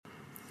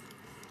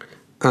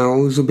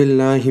أعوذ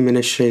بالله من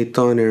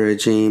الشيطان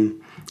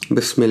الرجيم.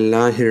 بسم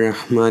الله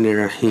الرحمن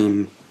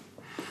الرحيم.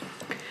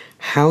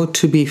 How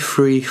to be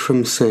free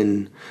from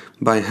sin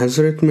by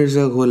Hazrat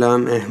Mirza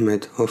Ghulam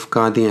Ahmad of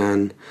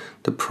Qadian,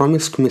 the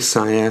promised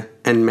Messiah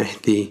and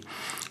Mahdi,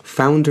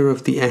 founder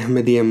of the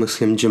Ahmadiyya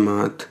Muslim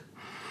Jamaat.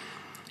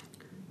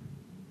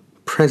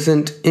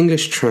 Present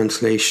English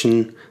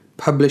translation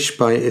published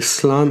by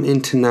Islam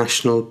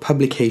International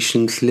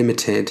Publications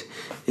Limited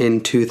in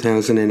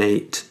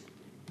 2008.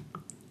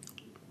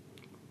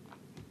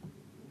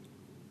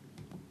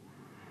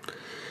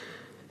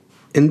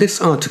 In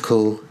this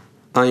article,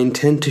 I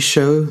intend to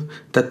show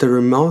that the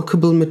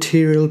remarkable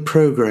material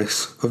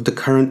progress of the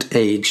current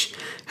age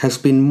has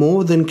been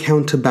more than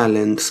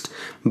counterbalanced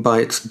by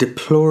its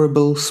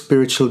deplorable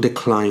spiritual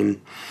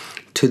decline,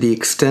 to the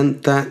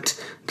extent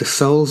that the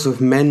souls of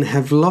men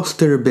have lost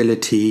their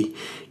ability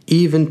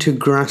even to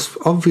grasp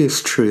obvious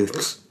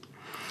truths.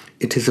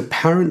 It is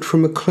apparent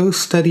from a close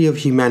study of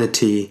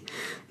humanity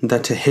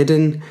that a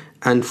hidden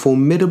and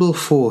formidable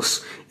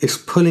force is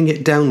pulling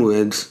it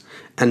downwards,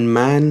 and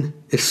man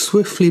is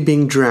swiftly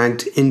being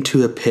dragged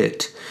into a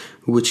pit,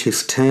 which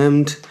is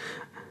termed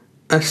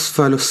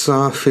Asfalus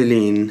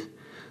Safilin,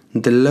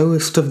 the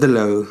lowest of the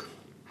low.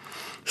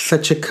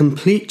 Such a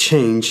complete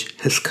change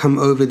has come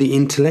over the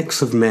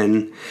intellects of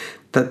men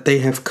that they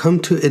have come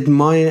to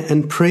admire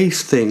and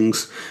praise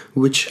things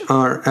which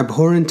are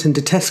abhorrent and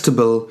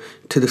detestable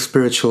to the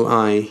spiritual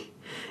eye.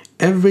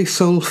 Every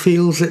soul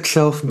feels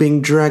itself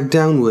being dragged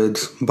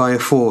downwards by a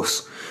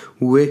force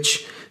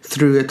which,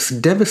 through its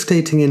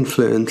devastating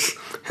influence,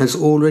 has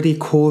already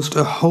caused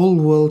a whole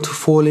world to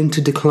fall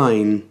into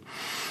decline.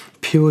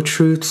 Pure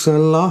truths are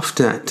laughed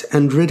at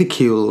and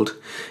ridiculed,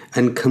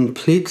 and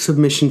complete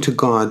submission to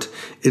God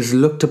is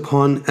looked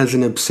upon as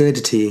an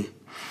absurdity.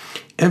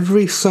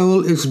 Every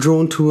soul is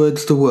drawn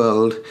towards the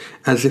world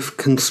as if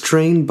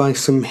constrained by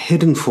some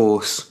hidden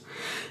force.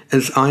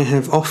 As I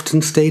have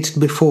often stated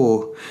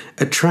before,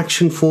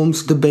 attraction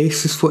forms the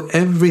basis for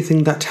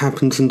everything that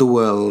happens in the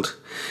world,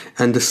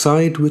 and the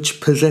side which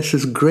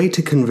possesses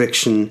greater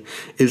conviction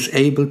is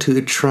able to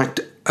attract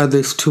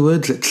others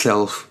towards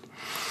itself.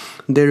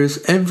 There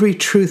is every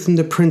truth in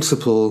the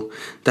principle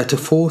that a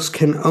force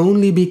can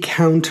only be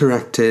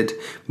counteracted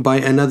by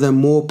another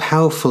more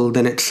powerful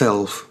than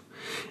itself.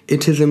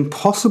 It is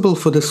impossible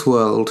for this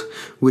world,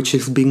 which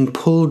is being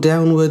pulled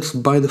downwards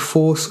by the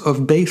force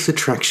of base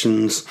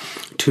attractions,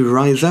 to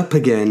rise up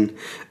again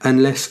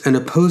unless an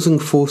opposing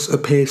force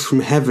appears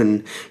from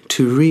heaven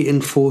to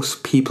reinforce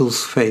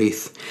people's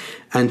faith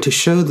and to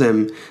show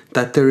them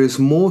that there is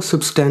more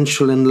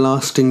substantial and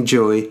lasting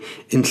joy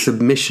in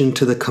submission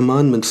to the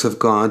commandments of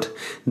God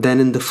than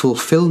in the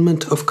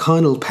fulfillment of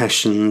carnal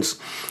passions,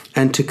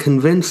 and to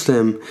convince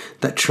them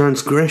that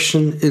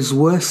transgression is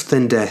worse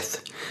than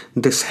death.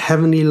 This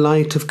heavenly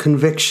light of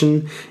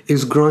conviction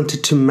is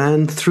granted to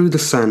man through the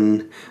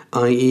Son,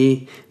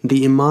 i.e.,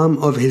 the Imam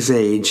of his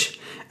age,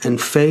 and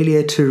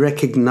failure to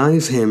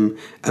recognize him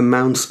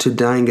amounts to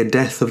dying a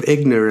death of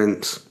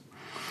ignorance.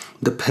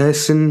 The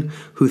person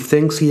who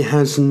thinks he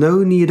has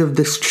no need of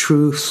this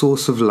true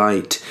source of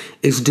light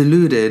is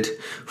deluded,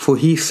 for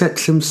he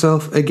sets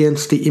himself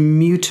against the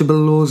immutable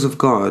laws of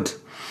God.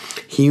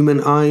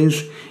 Human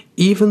eyes,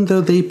 even though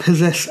they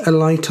possess a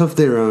light of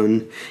their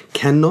own,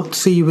 cannot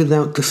see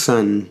without the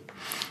sun.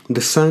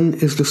 The sun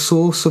is the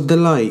source of the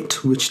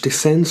light which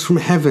descends from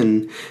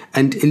heaven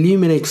and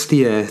illuminates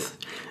the earth,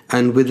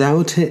 and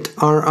without it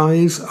our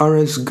eyes are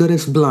as good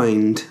as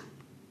blind.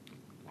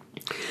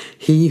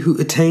 He who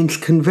attains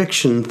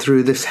conviction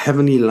through this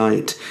heavenly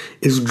light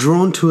is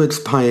drawn towards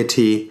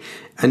piety,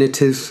 and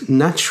it is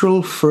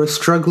natural for a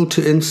struggle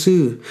to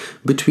ensue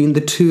between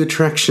the two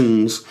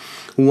attractions,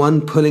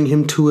 one pulling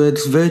him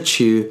towards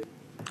virtue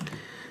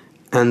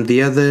and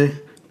the other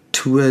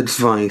towards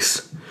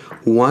vice,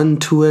 one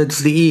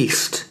towards the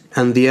east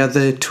and the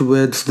other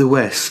towards the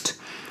west.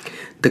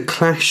 The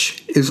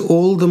clash is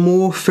all the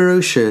more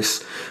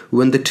ferocious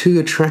when the two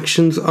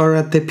attractions are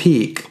at their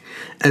peak,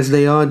 as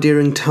they are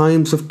during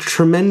times of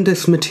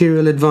tremendous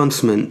material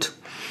advancement.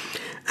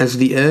 As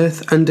the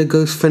earth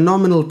undergoes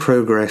phenomenal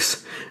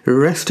progress,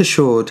 rest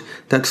assured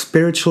that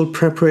spiritual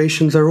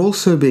preparations are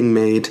also being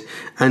made,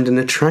 and an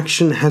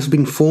attraction has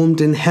been formed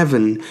in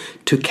heaven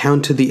to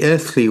counter the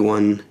earthly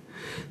one.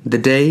 The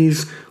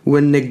days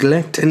when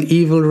neglect and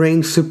evil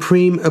reign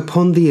supreme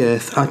upon the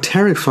earth are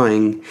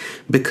terrifying,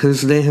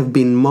 because they have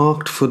been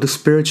marked for the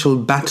spiritual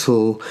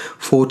battle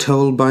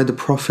foretold by the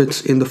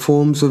prophets in the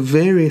forms of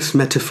various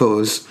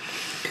metaphors.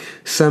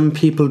 Some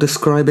people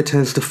describe it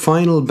as the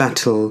final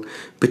battle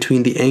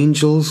between the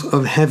angels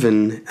of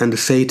heaven and the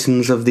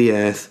Satans of the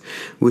earth,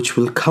 which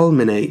will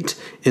culminate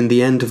in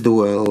the end of the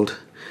world.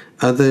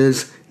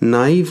 Others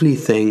naively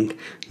think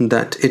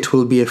that it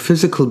will be a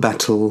physical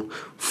battle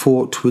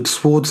fought with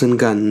swords and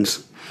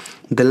guns.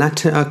 The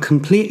latter are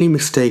completely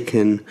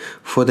mistaken,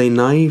 for they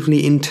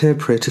naively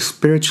interpret a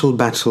spiritual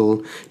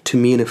battle to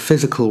mean a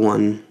physical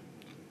one.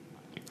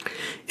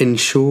 In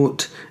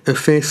short, a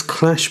fierce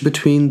clash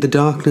between the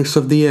darkness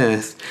of the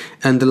earth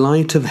and the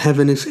light of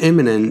heaven is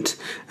imminent,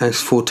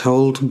 as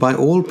foretold by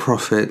all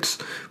prophets,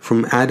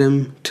 from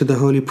Adam to the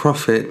Holy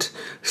Prophet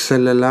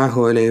sallallahu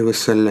alaihi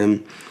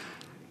wasallam.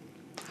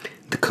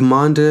 The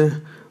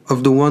commander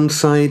of the one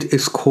side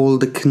is called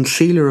the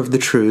concealer of the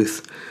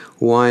truth,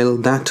 while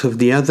that of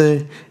the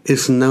other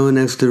is known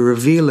as the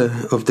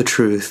revealer of the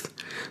truth.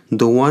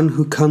 The one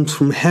who comes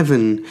from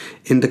heaven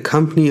in the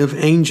company of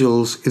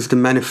angels is the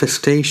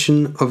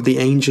manifestation of the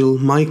angel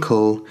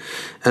Michael,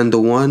 and the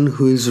one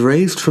who is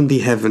raised from the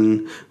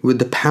heaven with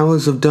the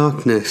powers of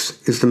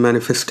darkness is the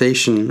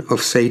manifestation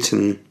of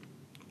Satan.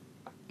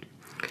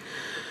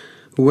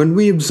 When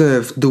we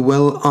observe the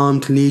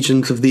well-armed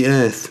legions of the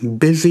earth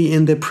busy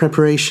in their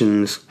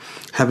preparations,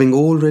 having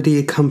already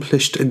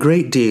accomplished a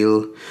great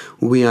deal,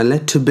 we are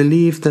led to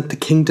believe that the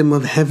kingdom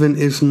of heaven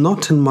is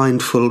not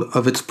unmindful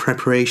of its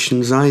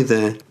preparations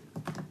either.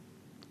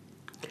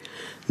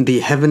 The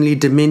heavenly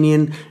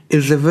dominion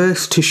is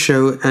averse to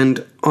show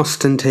and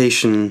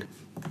ostentation,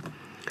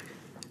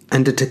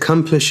 and it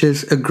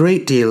accomplishes a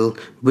great deal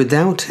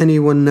without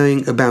anyone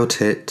knowing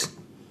about it.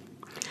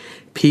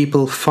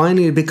 People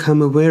finally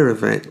become aware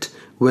of it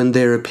when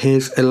there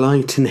appears a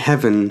light in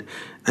heaven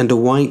and a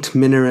white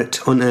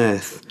minaret on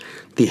earth.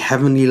 The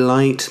heavenly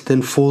light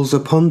then falls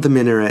upon the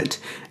minaret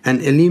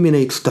and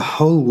illuminates the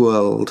whole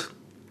world.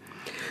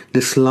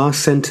 This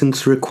last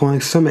sentence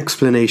requires some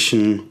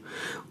explanation.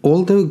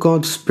 Although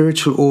God's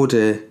spiritual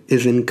order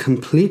is in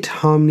complete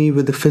harmony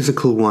with the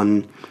physical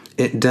one,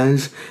 it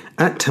does,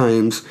 at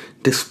times,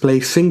 display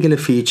singular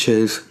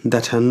features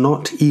that are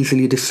not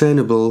easily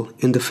discernible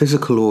in the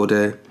physical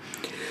order.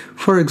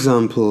 For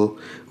example,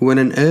 when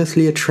an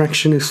earthly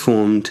attraction is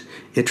formed,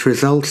 it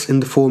results in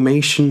the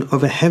formation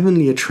of a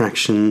heavenly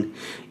attraction,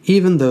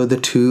 even though the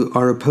two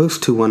are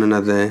opposed to one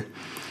another.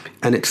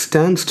 And it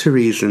stands to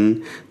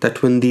reason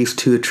that when these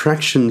two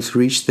attractions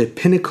reach their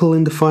pinnacle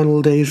in the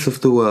final days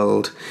of the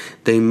world,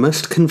 they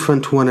must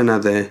confront one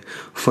another,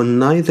 for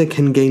neither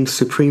can gain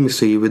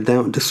supremacy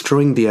without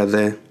destroying the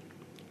other.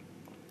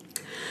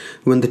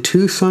 When the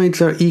two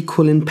sides are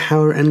equal in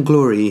power and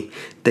glory,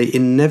 they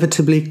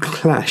inevitably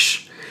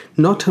clash.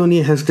 Not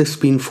only has this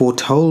been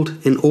foretold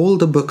in all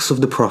the books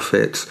of the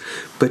prophets,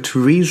 but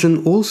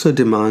reason also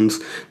demands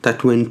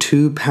that when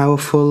two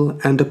powerful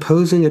and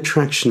opposing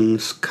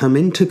attractions come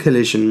into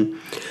collision,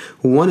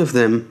 one of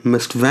them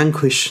must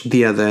vanquish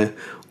the other,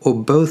 or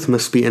both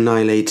must be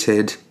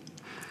annihilated.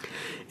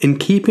 In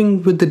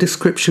keeping with the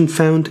description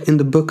found in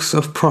the books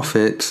of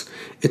prophets,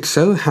 it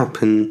so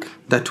happened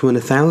that when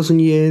 1,000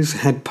 years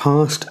had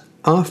passed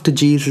after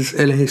Jesus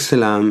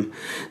ﷺ,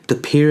 the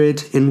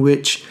period in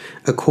which,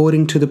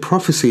 according to the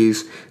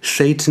prophecies,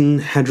 Satan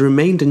had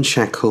remained in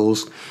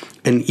shackles,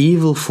 an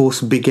evil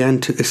force began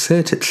to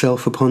assert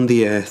itself upon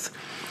the earth.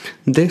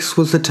 This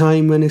was the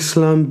time when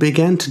Islam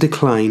began to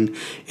decline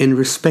in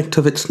respect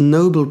of its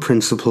noble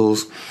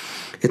principles.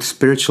 Its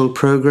spiritual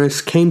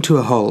progress came to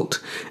a halt,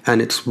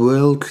 and its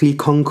worldly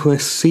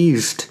conquest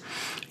ceased.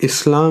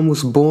 Islam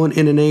was born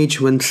in an age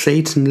when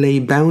Satan lay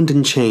bound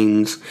in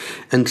chains,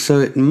 and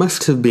so it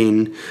must have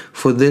been,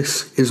 for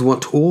this is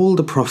what all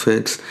the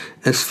prophets,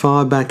 as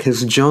far back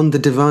as John the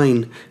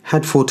Divine,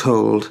 had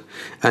foretold,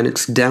 and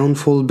its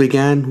downfall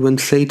began when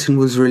Satan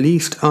was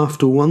released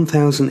after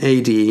 1000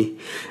 AD,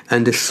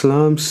 and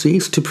Islam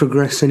ceased to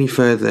progress any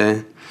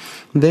further.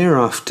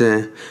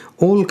 Thereafter,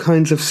 all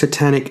kinds of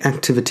satanic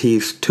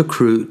activities took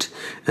root,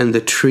 and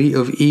the tree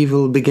of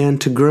evil began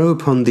to grow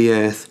upon the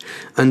earth,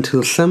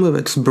 until some of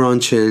its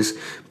branches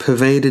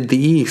pervaded the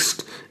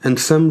east, and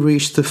some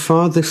reached the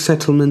farthest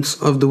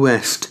settlements of the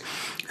west,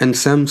 and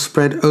some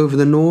spread over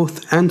the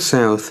north and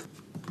south.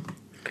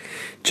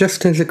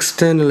 Just as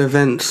external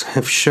events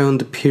have shown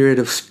the period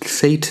of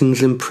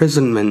Satan's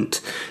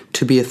imprisonment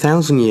to be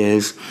 1,000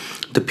 years,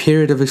 the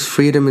period of his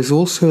freedom is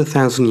also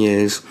 1,000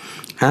 years,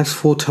 as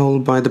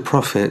foretold by the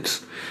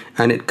prophets,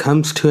 and it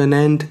comes to an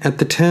end at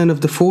the turn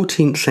of the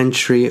 14th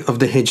century of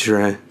the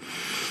Hijrah.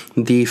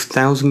 These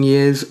 1,000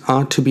 years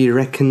are to be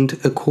reckoned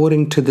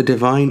according to the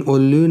divine or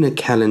lunar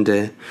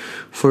calendar,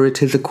 for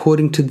it is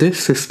according to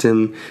this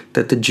system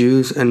that the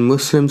Jews and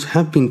Muslims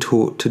have been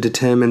taught to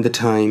determine the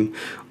time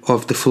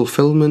of the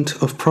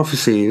fulfillment of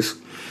prophecies.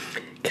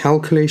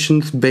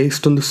 Calculations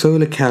based on the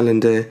solar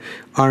calendar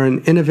are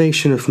an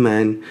innovation of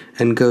man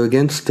and go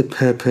against the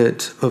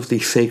purport of the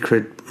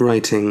sacred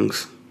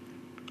writings.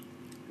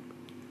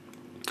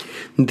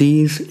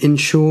 These, in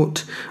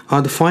short,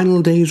 are the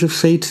final days of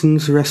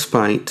Satan's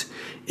respite.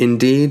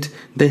 Indeed,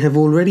 they have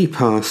already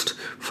passed,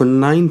 for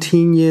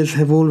 19 years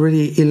have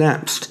already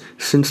elapsed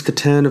since the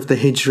turn of the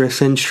Hijrah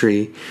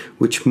century,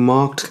 which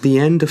marked the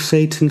end of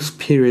Satan's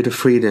period of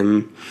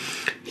freedom.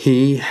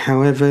 He,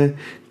 however,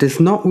 does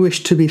not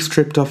wish to be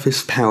stripped of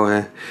his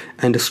power,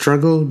 and a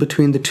struggle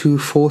between the two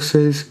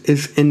forces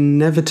is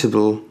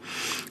inevitable.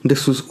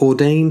 This was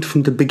ordained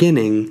from the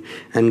beginning,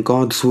 and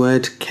God's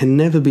word can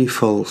never be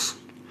false.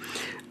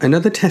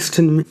 Another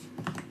testimony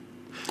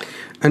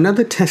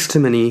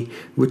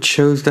which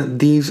shows that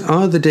these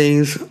are the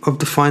days of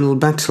the final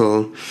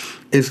battle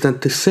is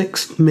that the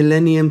 6th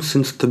millennium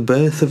since the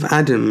birth of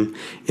Adam,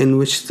 in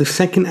which the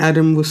second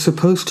Adam was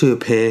supposed to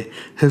appear,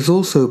 has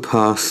also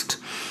passed,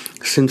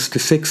 since the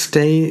 6th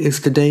day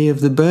is the day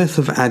of the birth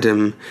of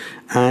Adam,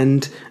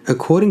 and,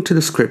 according to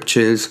the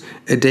scriptures,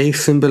 a day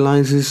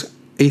symbolizes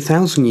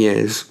 1,000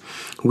 years.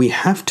 We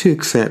have to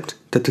accept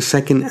that the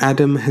second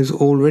Adam has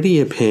already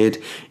appeared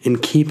in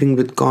keeping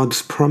with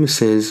God's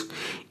promises,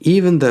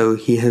 even though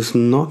he has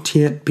not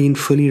yet been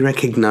fully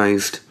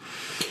recognized.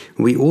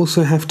 We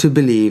also have to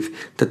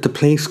believe that the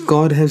place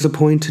God has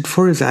appointed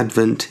for his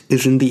advent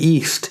is in the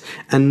east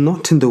and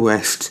not in the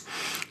west,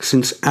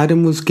 since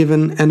Adam was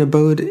given an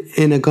abode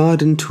in a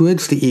garden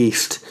towards the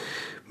east.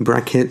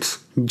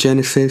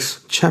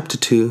 Genesis chapter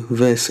 2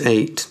 verse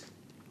 8.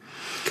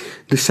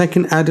 The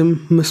second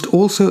Adam must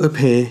also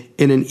appear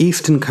in an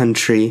eastern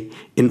country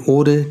in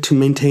order to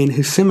maintain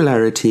his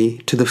similarity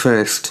to the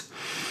first.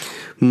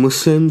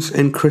 Muslims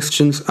and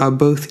Christians are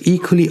both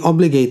equally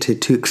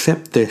obligated to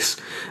accept this,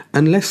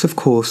 unless of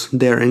course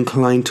they are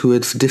inclined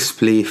towards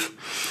disbelief.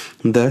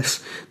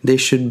 Thus, there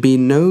should be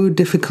no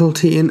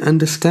difficulty in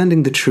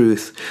understanding the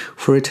truth,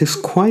 for it is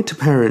quite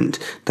apparent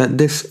that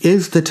this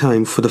is the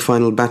time for the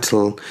final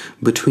battle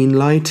between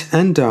light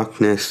and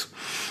darkness.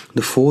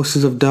 The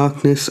forces of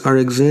darkness are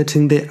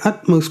exerting their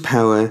utmost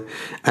power,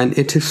 and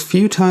it is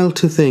futile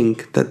to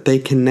think that they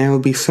can now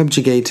be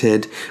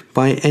subjugated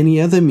by any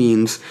other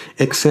means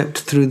except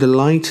through the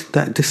light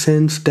that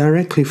descends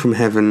directly from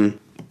heaven.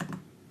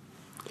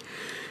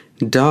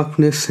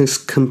 Darkness has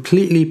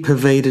completely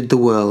pervaded the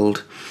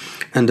world,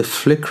 and the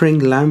flickering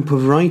lamp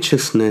of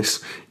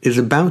righteousness is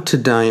about to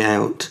die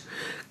out.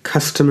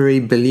 Customary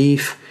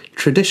belief,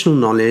 traditional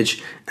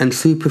knowledge, and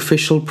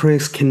superficial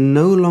praise can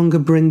no longer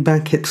bring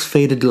back its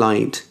faded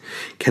light.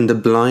 Can the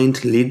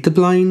blind lead the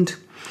blind?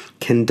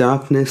 Can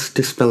darkness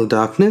dispel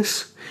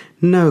darkness?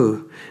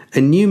 No. A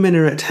new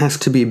minaret has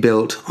to be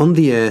built on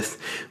the earth,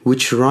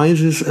 which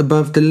rises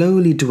above the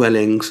lowly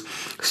dwellings,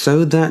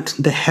 so that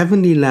the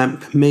heavenly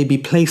lamp may be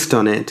placed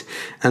on it,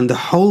 and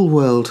the whole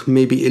world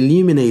may be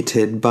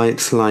illuminated by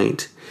its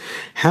light.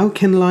 How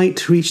can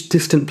light reach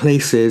distant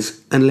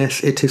places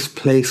unless it is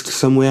placed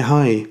somewhere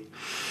high?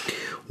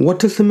 What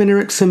does the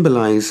minaret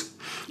symbolize?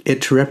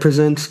 It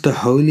represents the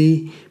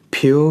holy,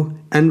 pure,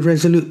 and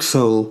resolute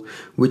soul,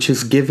 which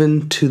is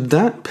given to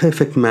that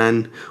perfect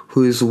man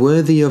who is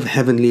worthy of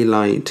heavenly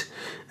light,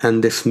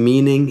 and this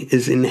meaning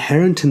is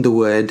inherent in the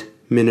word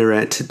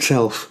minaret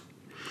itself.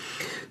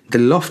 The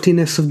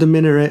loftiness of the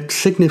minaret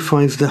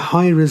signifies the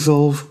high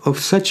resolve of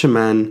such a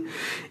man.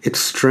 Its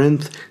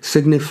strength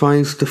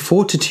signifies the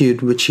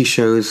fortitude which he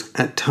shows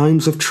at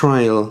times of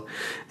trial,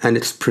 and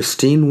its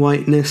pristine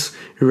whiteness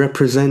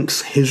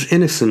represents his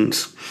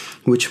innocence,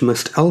 which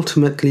must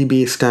ultimately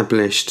be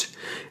established.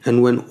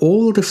 And when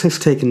all this has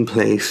taken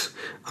place,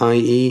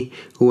 i.e.,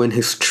 when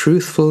his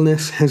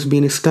truthfulness has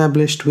been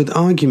established with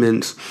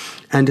arguments,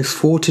 and his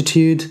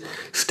fortitude,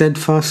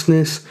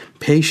 steadfastness,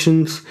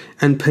 patience,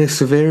 and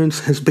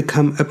perseverance has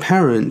become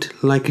apparent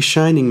like a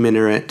shining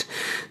minaret,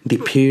 the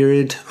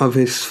period of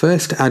his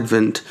first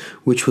advent,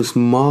 which was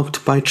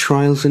marked by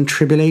trials and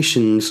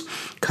tribulations,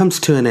 comes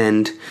to an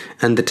end,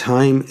 and the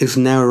time is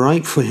now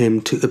ripe for him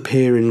to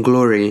appear in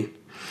glory.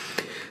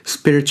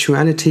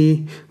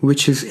 Spirituality,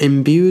 which is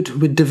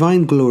imbued with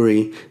divine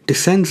glory,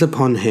 descends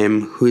upon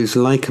him who is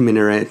like a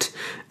minaret,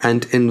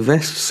 and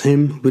invests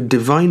him with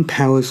divine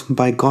powers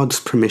by God's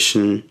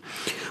permission.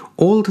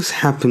 All this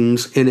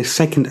happens in a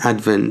second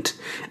advent,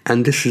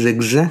 and this is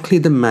exactly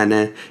the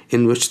manner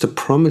in which the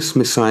promised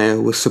Messiah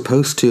was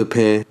supposed to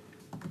appear.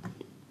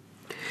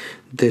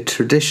 The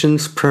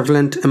traditions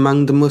prevalent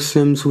among the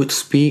Muslims which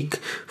speak,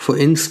 for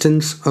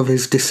instance, of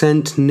his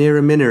descent near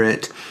a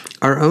minaret,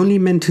 are only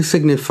meant to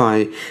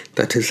signify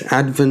that his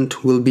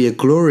advent will be a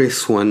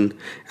glorious one,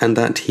 and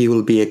that he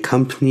will be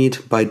accompanied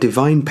by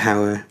divine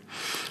power.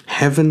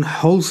 Heaven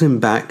holds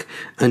him back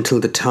until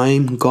the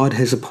time God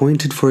has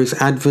appointed for his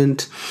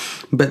advent,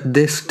 but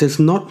this does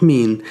not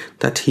mean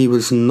that he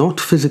was not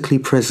physically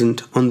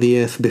present on the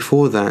earth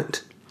before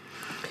that.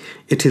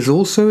 It is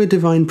also a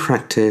divine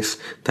practice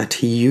that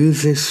he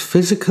uses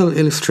physical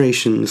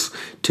illustrations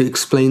to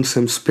explain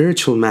some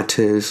spiritual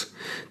matters.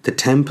 The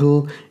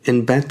temple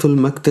in Baitul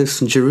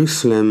Maqdis,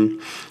 Jerusalem,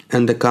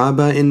 and the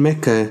Kaaba in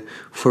Mecca,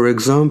 for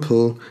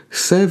example,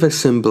 serve as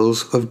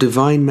symbols of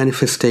divine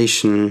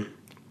manifestation.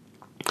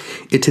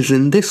 It is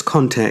in this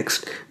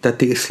context that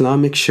the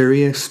Islamic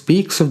Sharia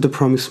speaks of the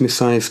promised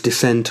Messiah's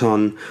descent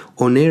on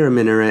or near a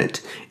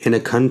minaret in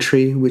a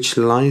country which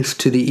lies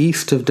to the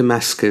east of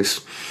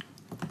Damascus.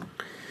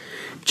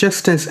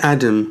 Just as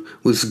Adam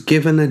was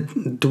given a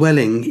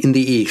dwelling in the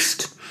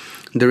east,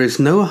 there is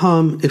no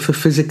harm if a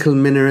physical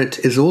minaret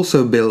is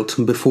also built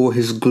before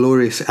his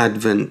glorious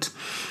advent.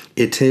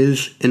 It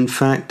is, in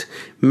fact,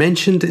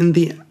 mentioned in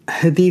the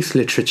Hadith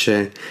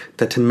literature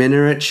that a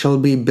minaret shall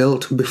be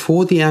built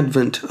before the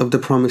advent of the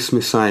promised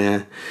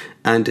Messiah,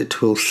 and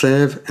it will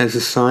serve as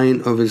a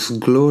sign of his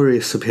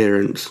glorious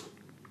appearance.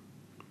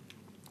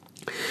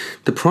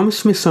 The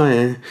promised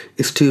Messiah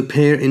is to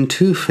appear in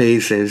two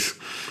phases.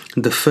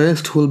 The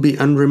first will be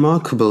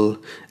unremarkable,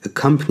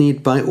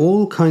 accompanied by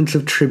all kinds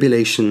of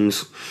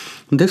tribulations.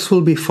 This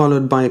will be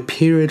followed by a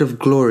period of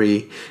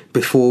glory,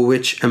 before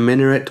which a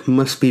minaret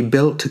must be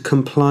built to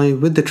comply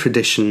with the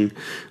tradition,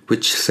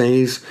 which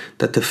says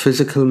that the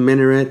physical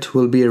minaret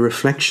will be a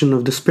reflection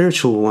of the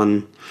spiritual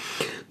one.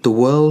 The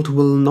world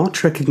will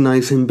not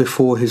recognize him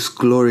before his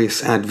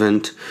glorious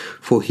advent,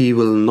 for he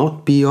will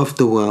not be of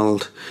the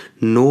world,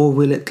 nor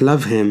will it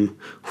love him,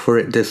 for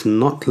it does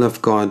not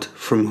love God,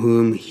 from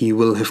whom he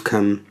will have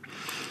come.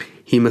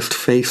 He must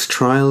face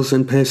trials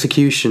and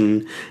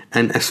persecution,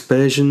 and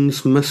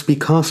aspersions must be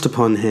cast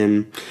upon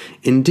him.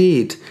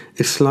 Indeed,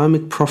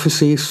 Islamic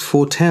prophecies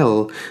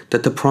foretell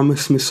that the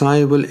promised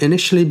Messiah will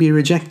initially be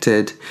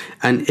rejected,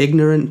 and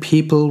ignorant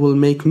people will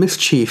make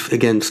mischief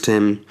against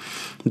him.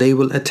 They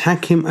will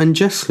attack him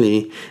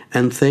unjustly,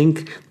 and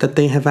think that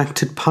they have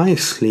acted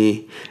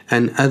piously,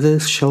 and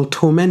others shall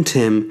torment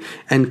him,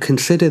 and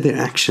consider their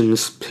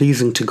actions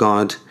pleasing to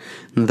God.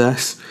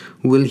 Thus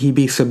will he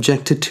be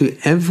subjected to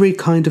every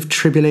kind of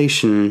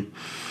tribulation,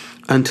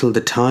 until the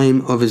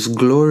time of his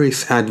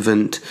glorious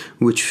advent,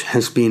 which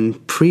has been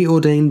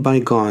preordained by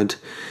God.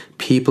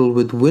 People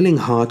with willing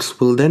hearts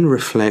will then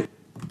reflect,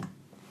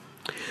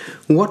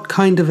 what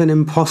kind of an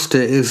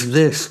impostor is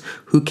this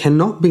who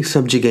cannot be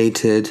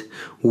subjugated?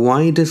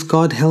 Why does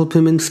God help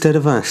him instead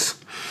of us?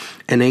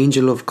 An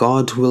angel of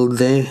God will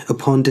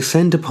thereupon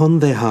descend upon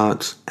their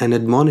hearts and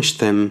admonish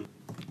them.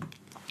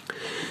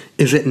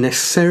 Is it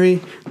necessary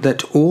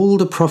that all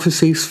the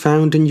prophecies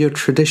found in your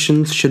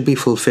traditions should be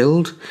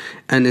fulfilled?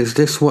 And is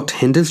this what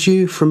hinders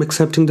you from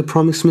accepting the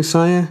promised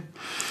Messiah?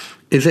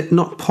 Is it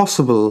not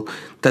possible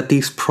that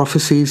these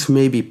prophecies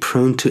may be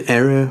prone to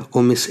error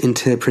or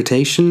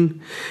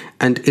misinterpretation?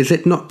 And is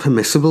it not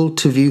permissible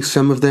to view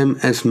some of them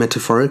as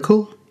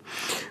metaphorical?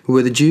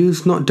 Were the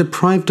Jews not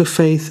deprived of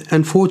faith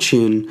and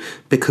fortune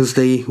because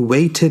they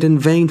waited in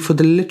vain for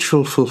the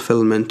literal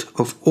fulfillment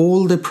of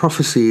all their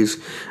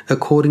prophecies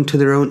according to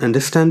their own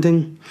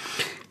understanding?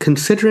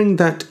 Considering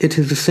that it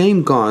is the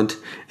same God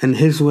and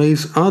his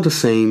ways are the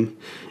same,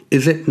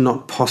 is it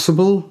not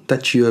possible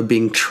that you are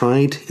being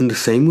tried in the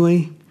same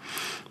way?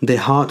 Their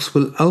hearts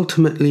will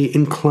ultimately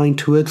incline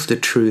towards the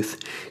truth,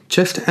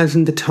 just as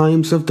in the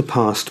times of the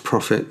past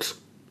prophets.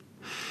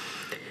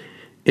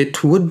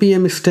 It would be a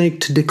mistake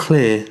to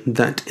declare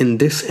that in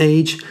this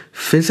age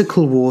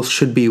physical wars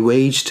should be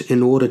waged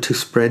in order to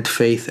spread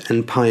faith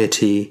and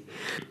piety.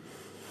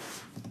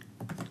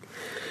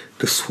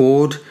 The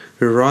sword,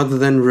 rather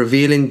than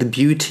revealing the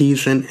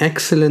beauties and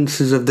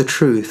excellences of the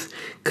truth,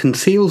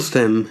 conceals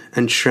them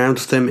and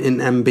shrouds them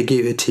in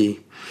ambiguity.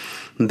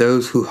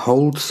 Those who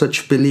hold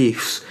such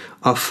beliefs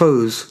are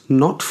foes,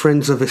 not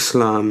friends of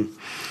Islam.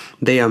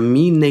 They are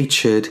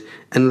mean-natured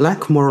and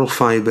lack moral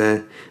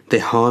fiber.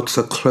 Their hearts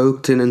are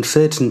cloaked in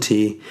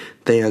uncertainty.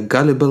 They are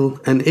gullible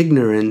and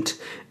ignorant,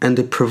 and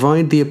they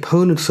provide the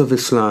opponents of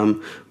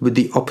Islam with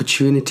the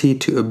opportunity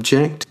to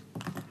object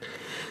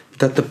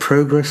that the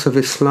progress of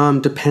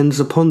Islam depends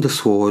upon the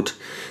sword.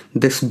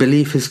 This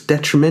belief is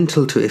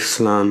detrimental to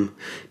Islam.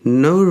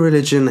 No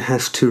religion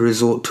has to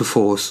resort to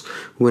force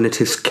when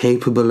it is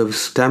capable of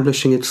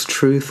establishing its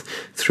truth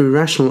through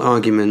rational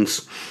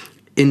arguments,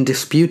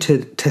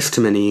 indisputed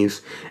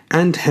testimonies,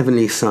 and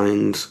heavenly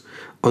signs.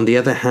 On the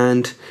other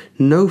hand,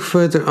 no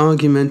further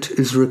argument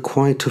is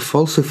required to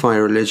falsify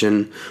a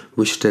religion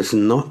which does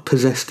not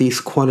possess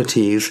these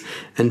qualities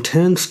and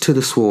turns to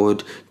the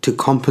sword to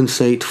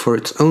compensate for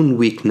its own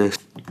weakness.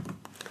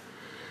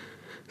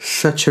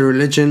 Such a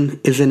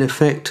religion is in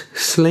effect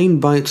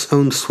slain by its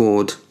own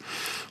sword.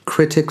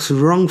 Critics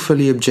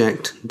wrongfully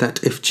object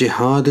that if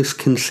jihad is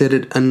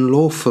considered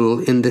unlawful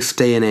in this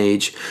day and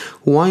age,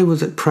 why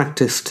was it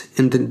practiced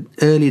in the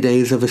early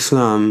days of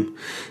Islam?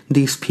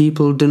 These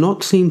people do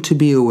not seem to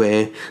be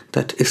aware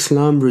that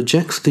Islam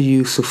rejects the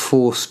use of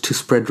force to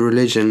spread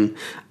religion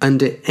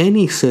under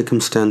any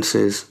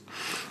circumstances.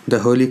 The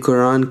Holy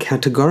Quran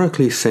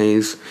categorically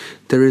says,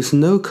 there is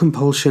no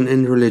compulsion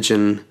in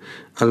religion.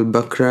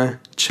 Al-Baqarah,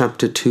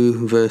 chapter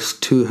 2, verse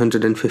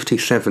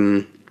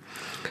 257.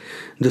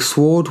 The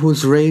sword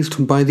was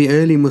raised by the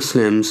early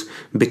Muslims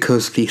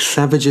because the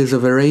savages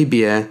of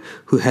Arabia,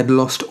 who had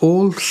lost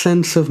all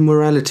sense of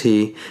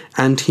morality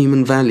and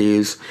human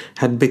values,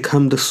 had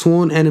become the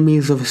sworn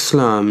enemies of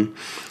Islam.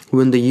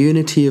 When the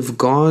unity of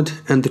God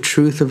and the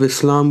truth of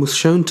Islam was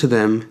shown to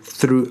them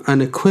through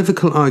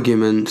unequivocal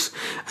arguments,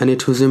 and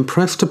it was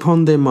impressed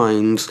upon their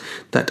minds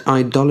that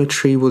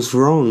idolatry was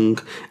wrong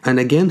and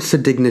against the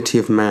dignity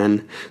of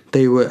man,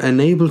 they were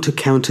unable to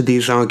counter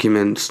these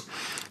arguments.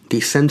 The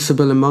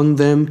sensible among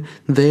them,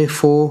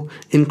 therefore,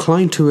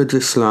 inclined towards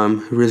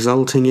Islam,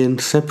 resulting in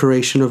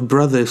separation of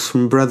brothers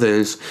from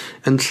brothers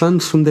and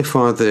sons from their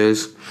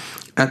fathers.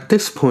 At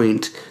this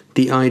point,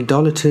 the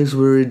idolaters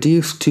were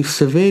reduced to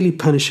severely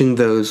punishing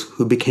those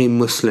who became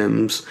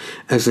Muslims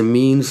as a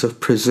means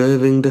of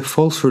preserving their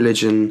false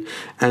religion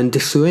and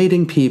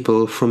dissuading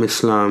people from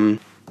Islam.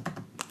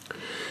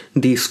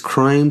 These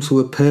crimes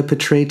were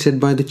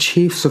perpetrated by the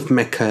chiefs of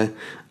Mecca,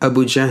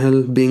 Abu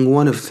Jahl being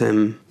one of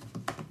them.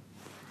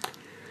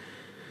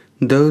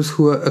 Those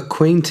who are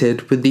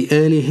acquainted with the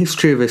early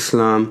history of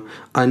Islam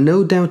are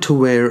no doubt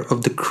aware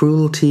of the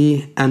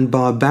cruelty and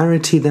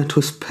barbarity that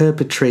was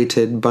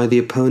perpetrated by the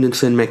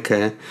opponents in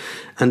Mecca,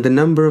 and the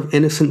number of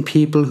innocent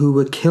people who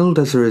were killed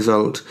as a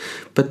result,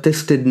 but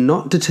this did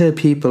not deter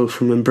people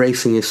from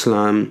embracing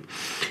Islam.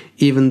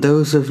 Even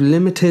those of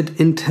limited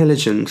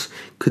intelligence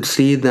could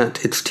see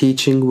that its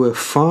teachings were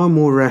far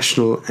more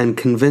rational and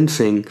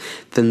convincing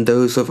than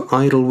those of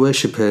idol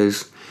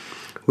worshippers.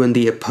 When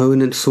the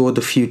opponents saw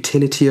the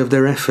futility of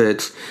their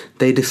efforts,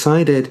 they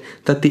decided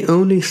that the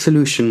only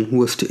solution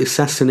was to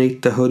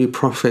assassinate the Holy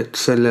Prophet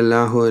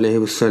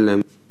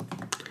ﷺ.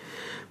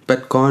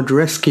 But God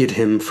rescued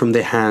him from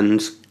their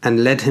hands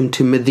and led him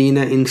to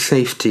Medina in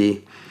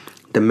safety.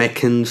 The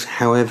Meccans,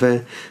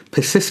 however,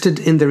 persisted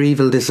in their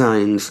evil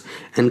designs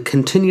and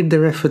continued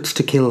their efforts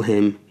to kill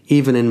him,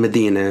 even in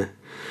Medina.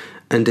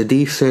 Under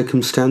these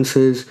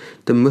circumstances,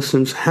 the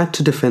Muslims had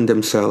to defend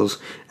themselves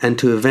and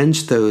to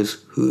avenge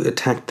those who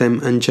attacked them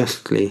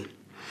unjustly.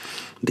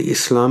 The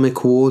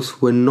Islamic wars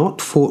were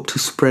not fought to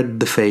spread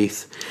the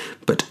faith,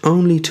 but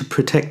only to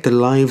protect the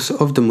lives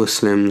of the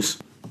Muslims.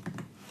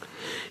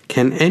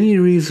 Can any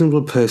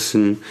reasonable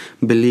person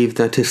believe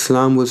that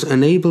Islam was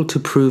unable to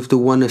prove the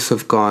oneness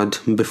of God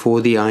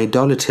before the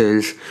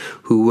idolaters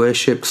who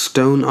worshipped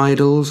stone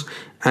idols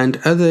and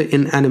other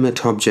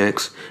inanimate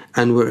objects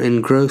and were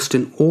engrossed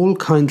in all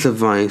kinds of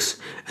vice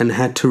and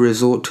had to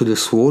resort to the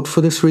sword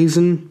for this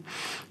reason?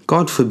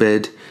 God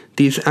forbid,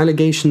 these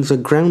allegations are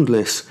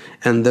groundless,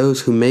 and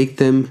those who make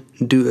them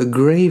do a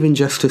grave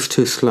injustice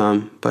to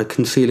Islam by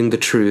concealing the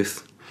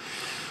truth.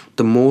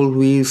 The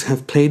Maulvis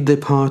have played their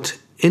part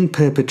in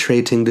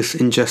perpetrating this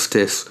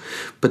injustice,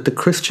 but the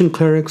Christian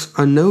clerics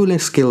are no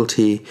less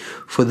guilty,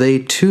 for they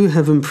too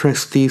have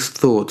impressed these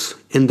thoughts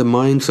in the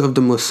minds of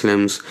the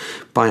Muslims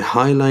by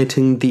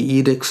highlighting the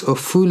edicts of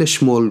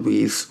foolish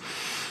Maulvis.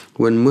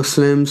 When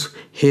Muslims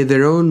hear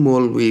their own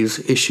Maulvis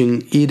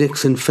issuing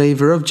edicts in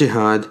favor of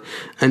jihad,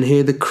 and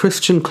hear the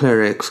Christian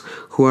clerics,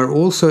 who are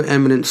also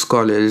eminent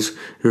scholars,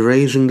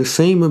 raising the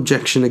same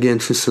objection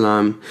against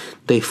Islam,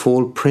 they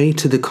fall prey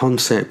to the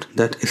concept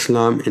that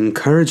Islam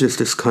encourages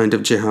this kind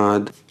of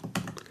jihad.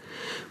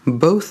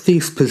 Both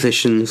these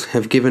positions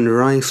have given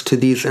rise to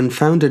these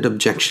unfounded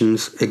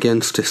objections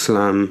against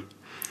Islam.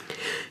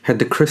 Had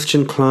the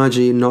Christian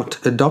clergy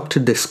not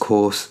adopted this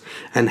course,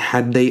 and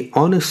had they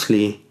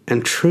honestly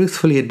and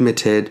truthfully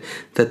admitted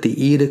that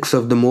the edicts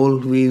of the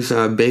Maulvis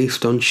are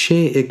based on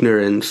sheer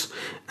ignorance,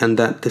 and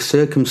that the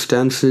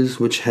circumstances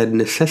which had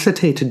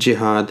necessitated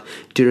jihad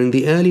during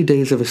the early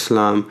days of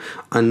Islam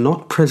are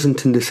not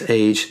present in this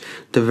age,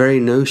 the very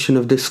notion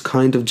of this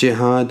kind of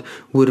jihad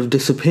would have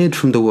disappeared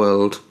from the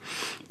world.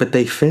 But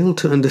they failed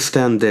to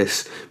understand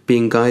this,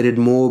 being guided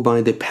more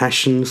by their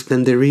passions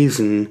than their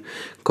reason.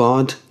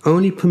 God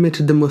only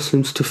permitted the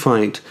Muslims to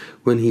fight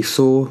when he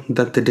saw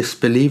that the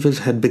disbelievers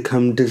had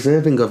become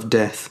deserving of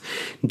death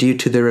due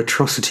to their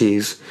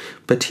atrocities,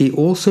 but he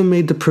also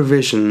made the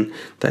provision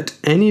that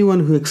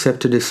anyone who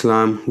accepted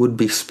Islam would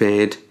be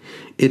spared.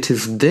 It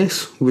is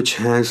this which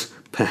has,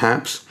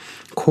 perhaps,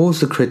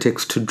 caused the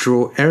critics to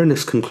draw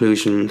erroneous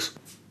conclusions.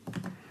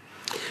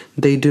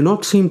 They do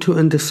not seem to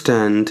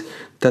understand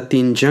that the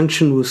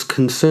injunction was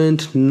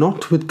concerned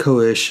not with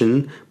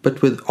coercion,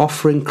 but with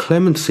offering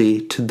clemency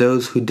to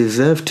those who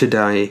deserve to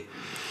die.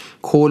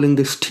 Calling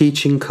this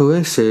teaching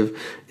coercive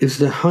is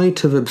the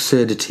height of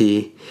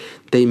absurdity.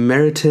 They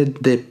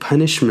merited their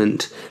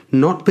punishment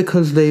not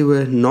because they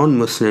were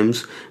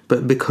non-Muslims,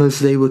 but because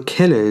they were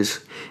killers.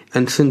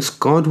 And since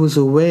God was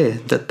aware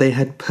that they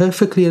had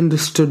perfectly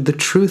understood the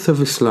truth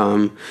of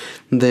Islam,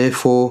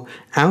 therefore,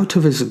 out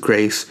of His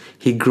grace,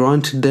 He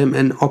granted them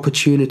an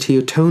opportunity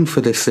to atone for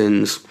their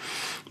sins.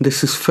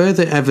 This is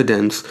further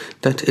evidence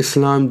that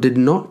Islam did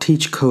not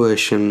teach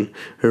coercion,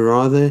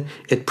 rather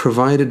it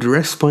provided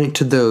respite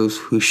to those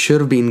who should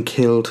have been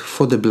killed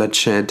for the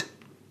bloodshed.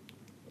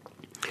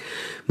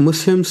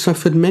 Muslims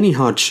suffered many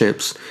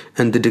hardships,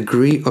 and the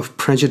degree of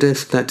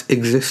prejudice that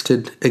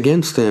existed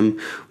against them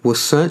was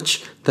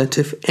such that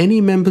if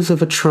any members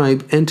of a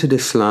tribe entered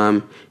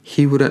Islam,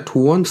 he would at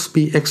once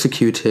be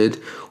executed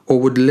or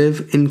would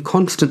live in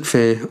constant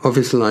fear of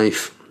his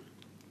life.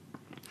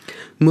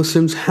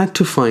 Muslims had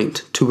to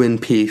fight to win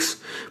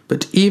peace,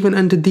 but even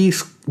under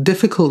these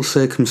difficult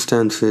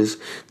circumstances,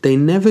 they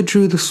never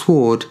drew the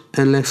sword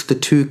unless the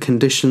two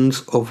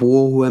conditions of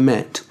war were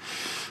met.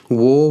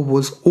 War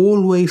was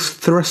always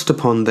thrust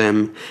upon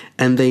them,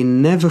 and they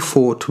never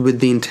fought with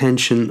the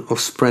intention of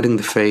spreading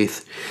the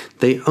faith.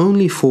 They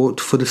only fought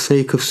for the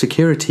sake of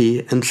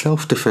security and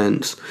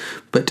self-defense,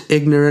 but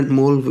ignorant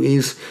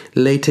Maulvis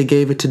later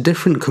gave it a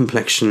different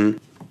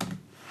complexion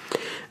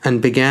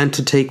and began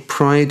to take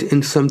pride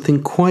in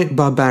something quite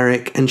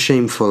barbaric and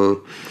shameful.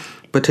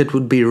 But it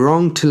would be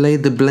wrong to lay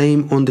the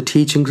blame on the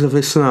teachings of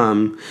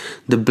Islam.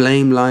 The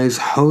blame lies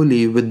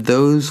wholly with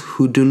those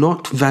who do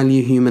not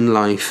value human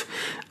life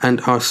and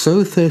are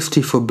so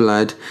thirsty for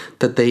blood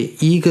that they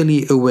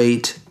eagerly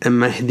await a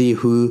Mahdi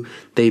who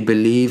they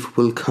believe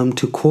will come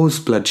to cause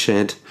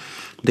bloodshed.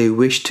 They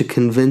wish to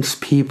convince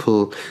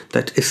people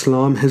that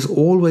Islam has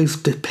always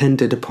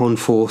depended upon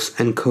force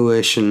and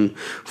coercion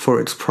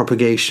for its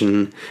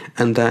propagation,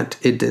 and that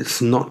it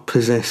does not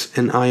possess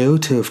an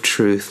iota of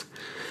truth.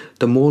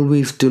 The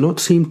Maulvis do not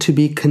seem to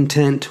be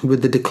content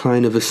with the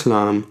decline of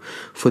Islam,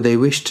 for they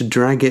wish to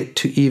drag it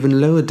to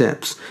even lower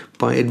depths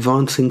by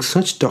advancing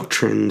such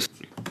doctrines.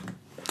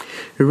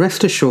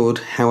 Rest assured,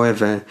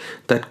 however,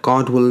 that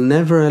God will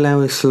never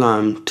allow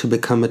Islam to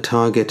become a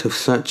target of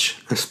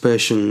such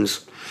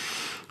aspersions.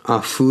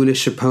 Our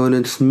foolish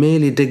opponents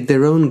merely dig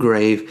their own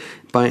grave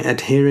by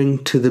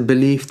adhering to the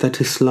belief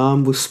that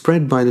Islam was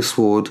spread by the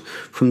sword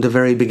from the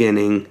very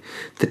beginning.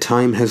 The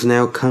time has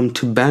now come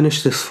to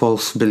banish this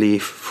false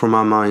belief from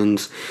our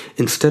minds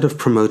instead of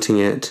promoting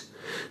it.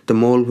 The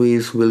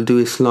Maulvis will do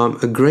Islam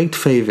a great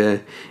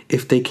favor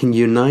if they can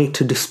unite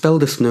to dispel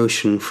this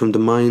notion from the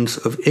minds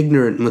of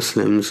ignorant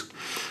Muslims.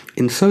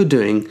 In so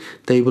doing,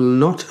 they will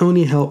not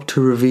only help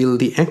to reveal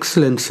the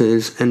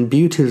excellences and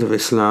beauties of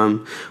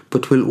Islam,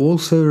 but will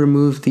also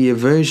remove the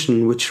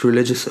aversion which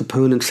religious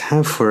opponents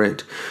have for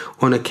it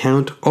on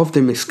account of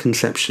the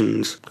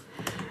misconceptions,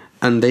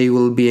 and they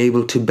will be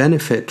able to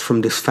benefit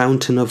from this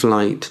fountain of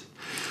light.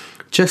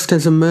 Just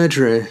as a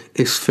murderer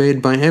is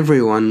feared by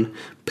everyone,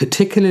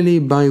 particularly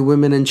by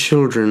women and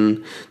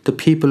children, the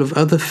people of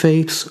other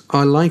faiths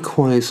are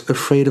likewise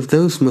afraid of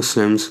those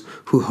Muslims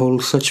who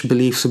hold such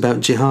beliefs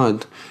about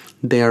jihad.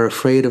 They are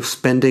afraid of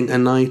spending a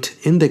night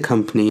in their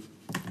company,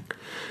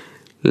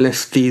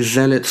 lest these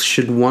zealots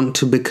should want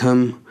to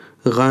become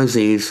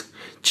ghazis,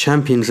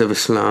 champions of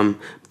Islam,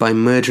 by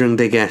murdering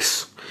their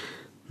guests.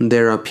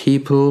 There are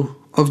people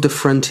of the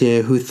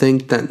frontier who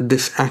think that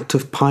this act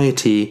of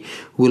piety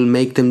will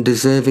make them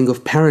deserving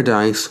of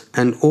paradise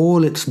and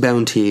all its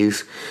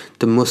bounties.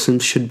 The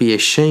Muslims should be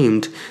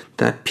ashamed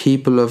that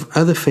people of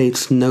other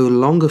faiths no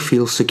longer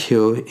feel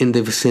secure in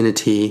their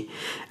vicinity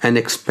and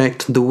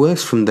expect the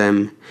worst from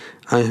them.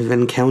 I have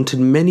encountered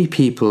many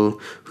people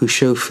who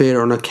show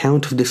fear on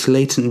account of this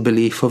latent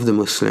belief of the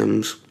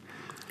Muslims.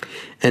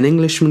 An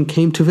Englishman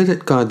came to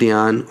visit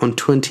Qadian on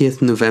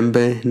 20th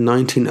November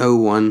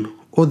 1901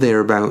 or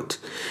thereabout.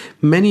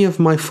 Many of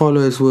my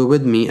followers were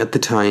with me at the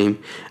time,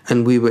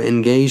 and we were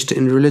engaged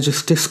in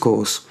religious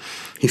discourse.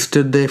 He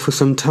stood there for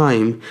some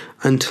time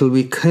until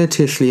we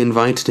courteously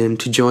invited him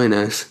to join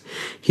us.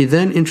 He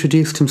then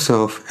introduced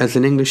himself as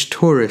an English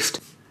tourist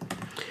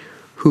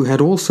who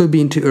had also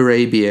been to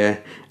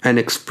Arabia and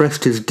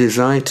expressed his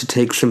desire to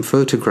take some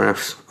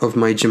photographs of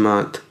my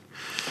Jamaat.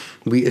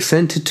 We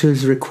assented to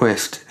his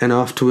request and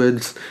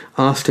afterwards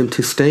asked him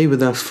to stay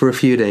with us for a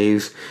few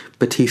days,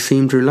 but he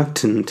seemed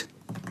reluctant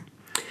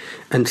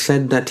and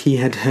said that he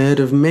had heard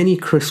of many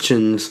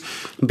Christians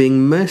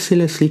being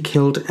mercilessly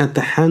killed at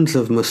the hands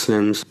of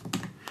Muslims,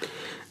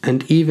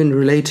 and even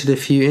related a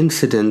few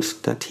incidents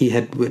that he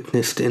had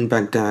witnessed in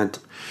Baghdad.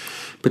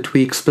 But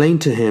we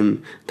explained to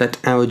him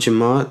that our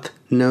Jamaat,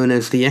 known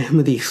as the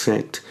Ahmadi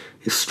sect,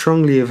 is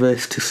strongly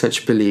averse to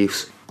such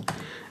beliefs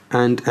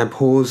and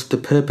abhors the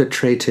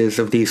perpetrators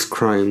of these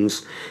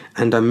crimes,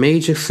 and our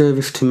major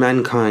service to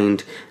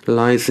mankind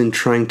lies in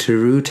trying to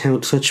root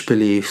out such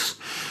beliefs.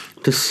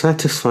 This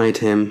satisfied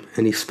him,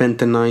 and he spent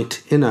the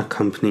night in our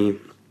company.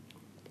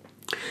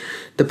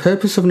 The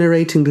purpose of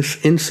narrating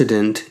this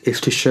incident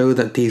is to show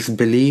that these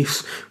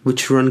beliefs,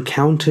 which run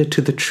counter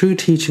to the true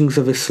teachings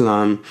of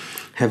Islam,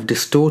 have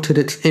distorted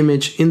its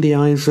image in the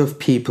eyes of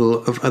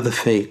people of other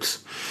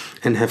faiths,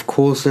 and have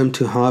caused them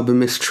to harbor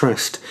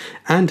mistrust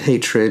and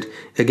hatred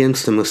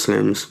against the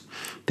Muslims.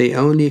 They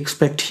only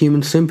expect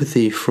human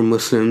sympathy from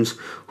Muslims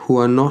who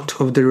are not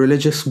of the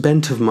religious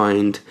bent of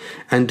mind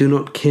and do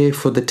not care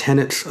for the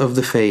tenets of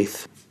the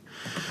faith.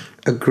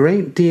 A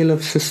great deal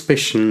of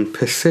suspicion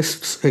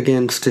persists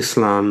against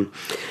Islam,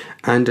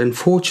 and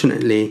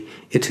unfortunately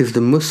it is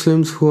the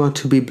Muslims who are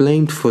to be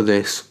blamed for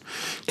this.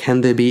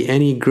 Can there be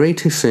any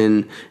greater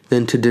sin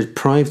than to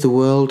deprive the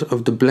world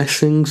of the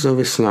blessings of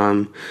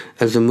Islam,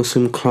 as the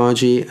Muslim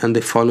clergy and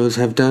their followers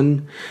have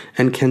done?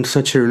 And can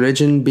such a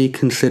religion be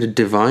considered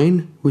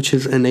divine, which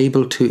is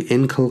unable to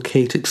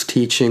inculcate its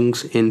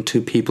teachings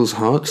into people's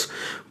hearts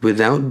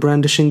without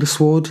brandishing the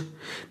sword?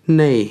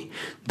 Nay,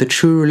 the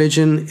true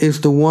religion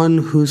is the one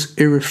whose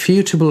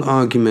irrefutable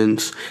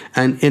arguments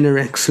and inner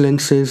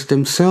excellences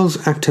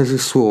themselves act as a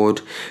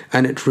sword,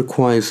 and it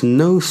requires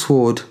no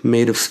sword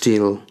made of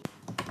steel.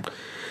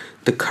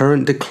 The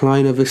current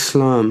decline of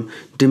Islam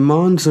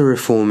demands a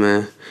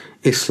reformer.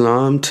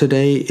 Islam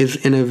today is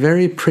in a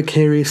very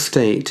precarious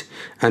state,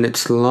 and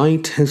its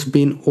light has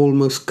been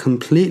almost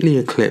completely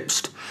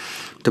eclipsed.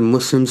 The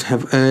Muslims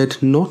have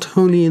erred not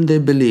only in their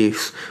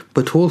beliefs,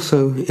 but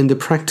also in their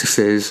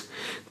practices.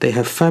 They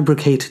have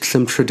fabricated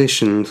some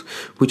traditions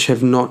which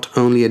have not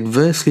only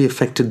adversely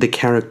affected the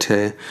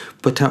character,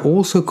 but are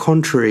also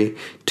contrary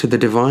to the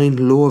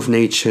divine law of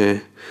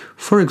nature.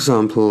 For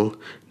example,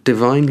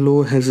 divine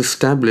law has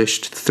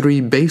established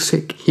 3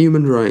 basic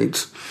human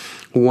rights.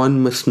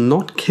 1 must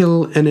not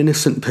kill an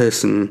innocent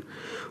person,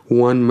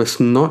 1 must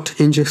not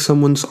injure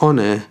someone's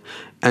honor,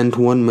 and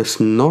 1 must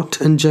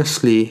not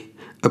unjustly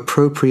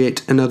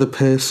appropriate another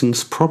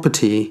person's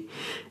property,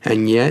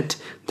 and yet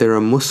there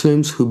are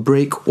Muslims who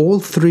break all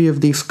three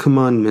of these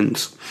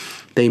commandments.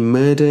 They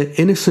murder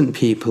innocent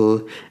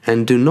people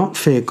and do not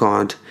fear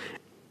God,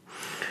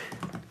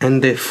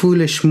 and their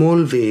foolish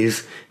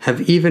Maulvis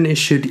have even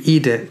issued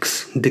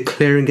edicts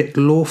declaring it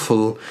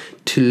lawful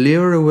to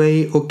lure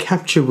away or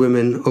capture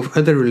women of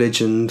other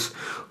religions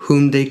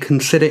whom they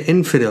consider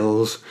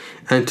infidels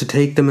and to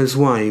take them as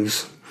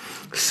wives.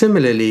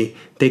 Similarly,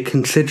 they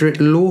consider it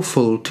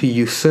lawful to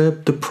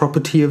usurp the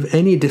property of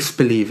any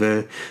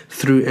disbeliever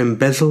through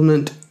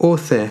embezzlement or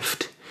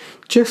theft.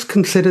 Just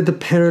consider the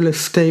perilous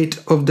state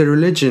of the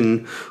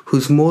religion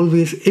whose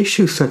Maulvis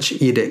issue such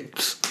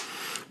edicts.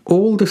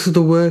 All this is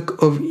the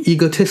work of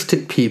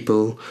egotistic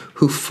people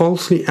who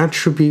falsely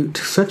attribute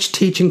such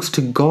teachings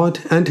to God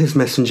and His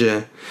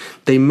Messenger.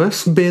 They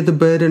must bear the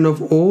burden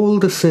of all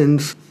the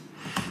sins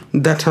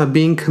that are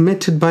being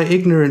committed by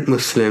ignorant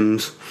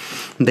Muslims.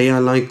 They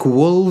are like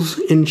wolves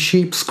in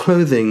sheep's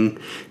clothing,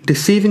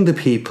 deceiving the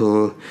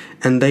people,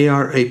 and they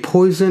are a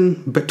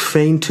poison but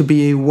feign to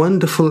be a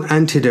wonderful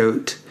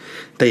antidote.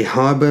 They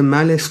harbour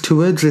malice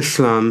towards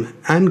Islam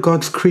and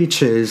God's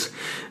creatures,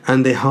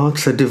 and their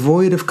hearts are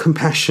devoid of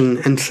compassion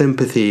and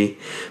sympathy,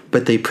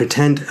 but they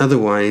pretend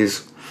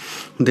otherwise.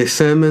 Their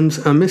sermons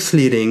are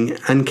misleading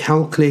and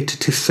calculated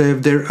to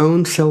serve their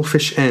own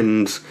selfish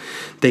ends.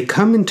 They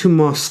come into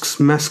mosques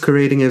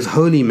masquerading as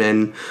holy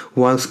men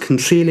whilst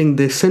concealing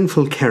their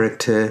sinful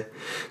character.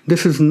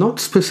 This is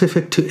not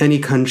specific to any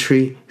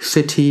country,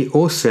 city,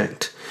 or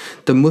sect.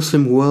 The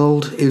Muslim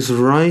world is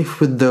rife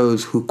with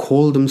those who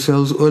call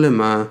themselves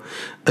ulama,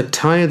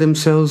 attire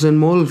themselves in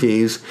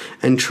Maulvis,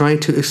 and try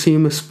to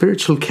assume a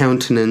spiritual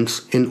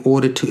countenance in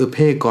order to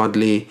appear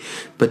godly,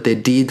 but their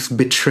deeds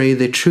betray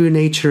their true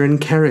nature and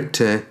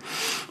character.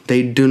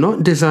 They do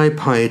not desire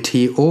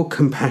piety or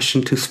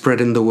compassion to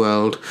spread in the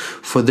world,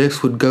 for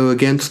this would go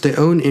against their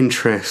own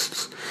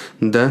interests.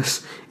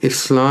 Thus,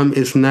 Islam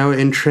is now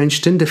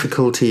entrenched in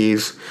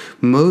difficulties.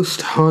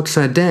 Most hearts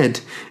are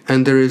dead,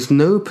 and there is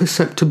no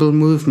perceptible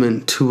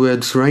movement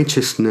towards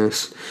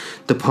righteousness.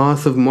 The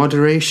path of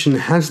moderation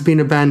has been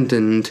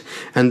abandoned,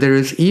 and there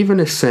is even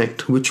a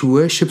sect which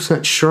worships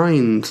at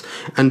shrines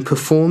and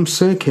performs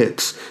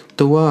circuits,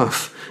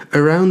 tawaf,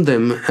 around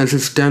them as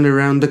is done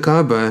around the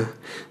Kaaba.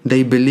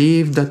 They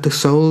believe that the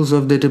souls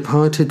of the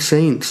departed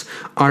saints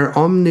are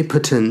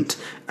omnipotent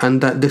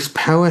and that this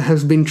power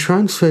has been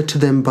transferred to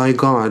them by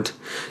God.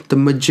 The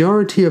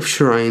majority of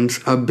shrines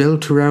are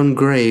built around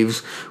graves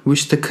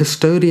which the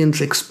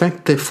custodians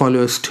expect their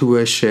followers to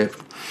worship.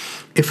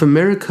 If a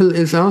miracle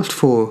is asked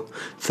for,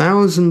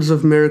 thousands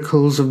of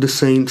miracles of the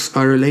saints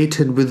are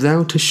related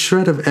without a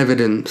shred of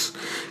evidence.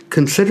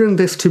 Considering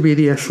this to be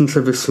the essence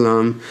of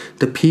Islam,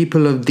 the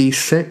people of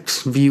these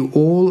sects view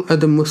all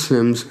other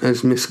Muslims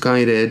as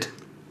misguided.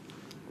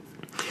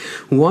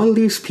 While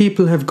these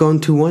people have gone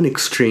to one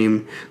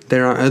extreme,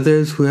 there are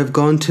others who have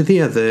gone to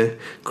the other,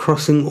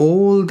 crossing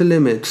all the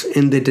limits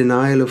in their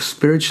denial of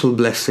spiritual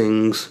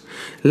blessings.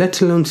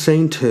 Let alone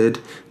sainthood,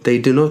 they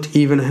do not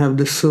even have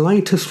the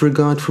slightest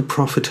regard for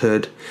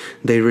prophethood.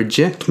 They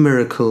reject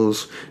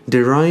miracles,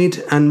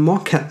 deride and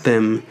mock at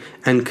them,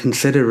 and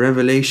consider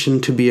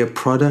revelation to be a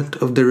product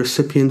of the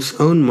recipient's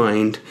own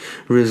mind,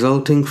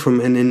 resulting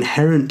from an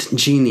inherent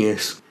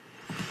genius.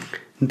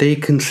 They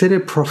consider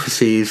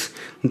prophecies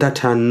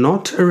that are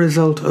not a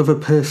result of a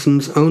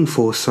person's own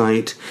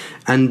foresight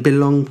and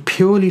belong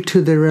purely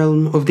to the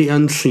realm of the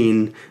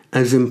unseen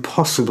as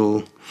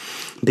impossible.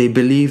 They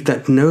believe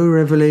that no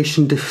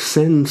revelation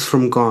descends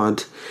from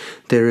God.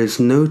 There is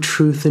no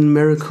truth in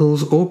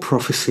miracles or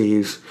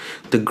prophecies.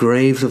 The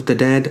graves of the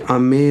dead are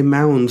mere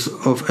mounds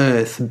of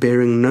earth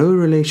bearing no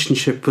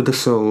relationship with the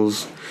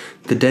souls.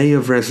 The day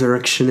of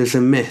resurrection is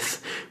a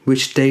myth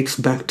which dates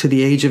back to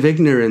the age of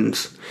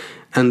ignorance,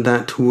 and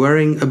that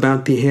worrying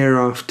about the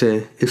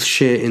hereafter is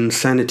sheer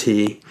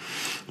insanity.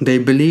 They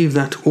believe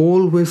that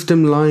all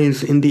wisdom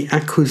lies in the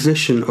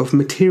acquisition of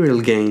material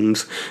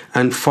gains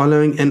and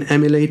following and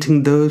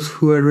emulating those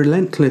who are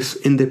relentless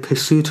in their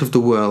pursuit of the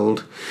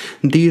world.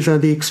 These are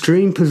the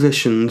extreme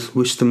positions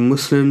which the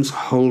Muslims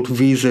hold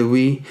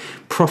vis-a-vis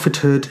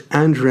prophethood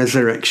and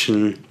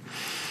resurrection.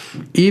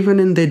 Even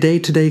in their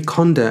day-to-day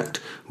conduct,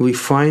 we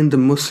find the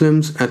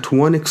Muslims at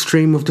one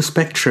extreme of the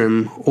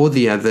spectrum or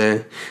the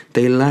other.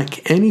 They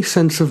lack any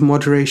sense of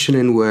moderation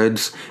in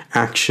words,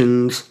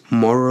 actions,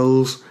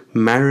 morals,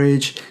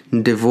 marriage,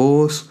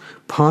 divorce,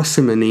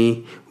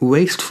 parsimony,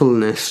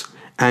 wastefulness,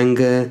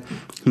 anger,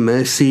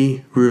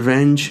 mercy,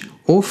 revenge,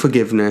 or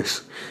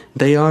forgiveness.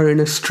 They are in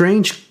a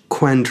strange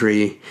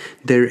quandary.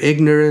 Their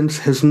ignorance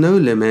has no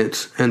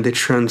limits and their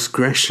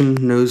transgression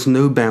knows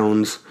no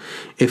bounds.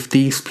 If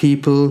these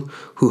people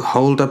who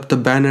hold up the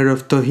banner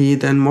of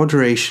Tawheed and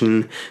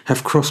moderation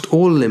have crossed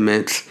all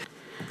limits,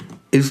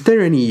 is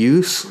there any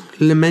use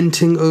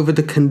lamenting over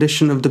the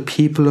condition of the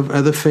people of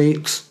other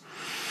faiths?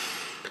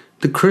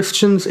 The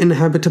Christians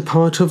inhabit a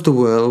part of the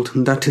world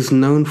that is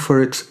known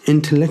for its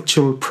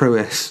intellectual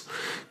prowess.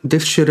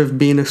 This should have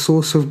been a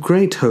source of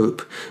great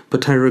hope,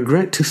 but I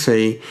regret to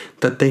say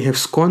that they have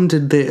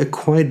squandered their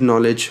acquired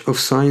knowledge of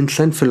science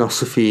and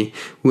philosophy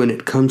when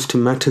it comes to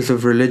matters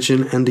of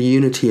religion and the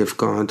unity of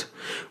God.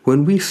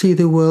 When we see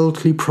their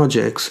worldly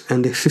projects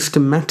and their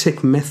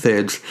systematic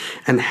methods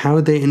and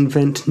how they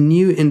invent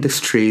new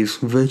industries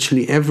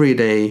virtually every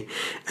day,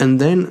 and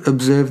then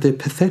observe their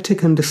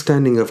pathetic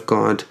understanding of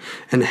God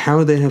and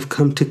how they have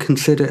come to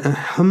consider a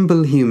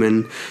humble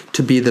human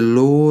to be the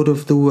Lord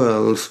of the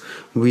worlds,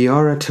 we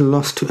are at a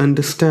loss to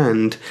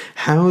understand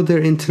how their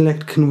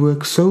intellect can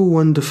work so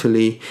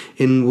wonderfully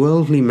in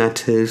worldly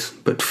matters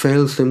but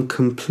fails them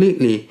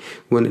completely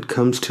when it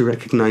comes to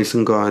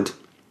recognizing God.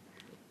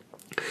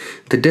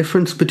 The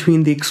difference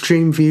between the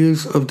extreme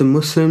views of the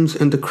Muslims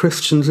and the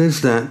Christians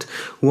is that,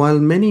 while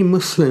many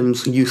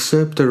Muslims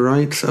usurp the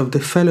rights of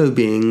their fellow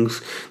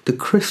beings, the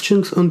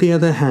Christians, on the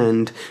other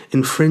hand,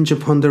 infringe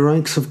upon the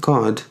rights of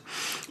God.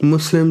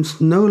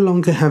 Muslims no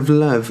longer have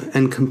love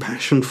and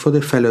compassion for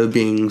their fellow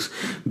beings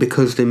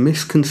because their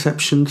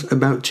misconceptions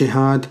about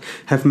jihad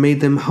have made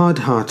them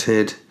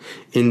hard-hearted.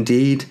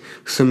 Indeed,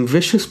 some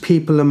vicious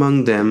people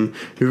among them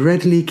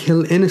readily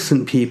kill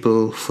innocent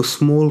people for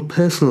small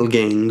personal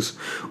gains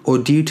or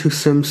due to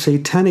some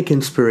satanic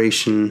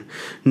inspiration,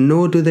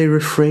 nor do they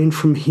refrain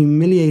from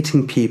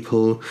humiliating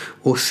people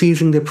or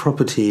seizing their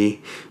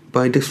property.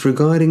 By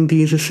disregarding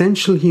these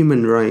essential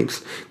human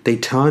rights, they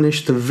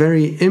tarnish the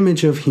very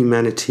image of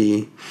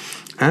humanity.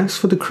 As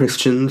for the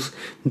Christians,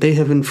 they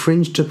have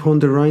infringed upon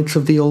the rights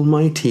of the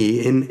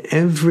Almighty in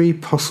every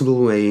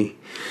possible way.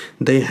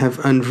 They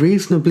have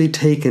unreasonably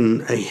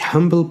taken a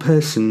humble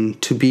person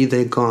to be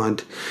their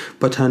God,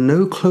 but are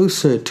no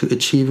closer to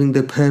achieving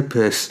their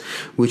purpose,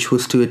 which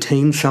was to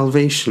attain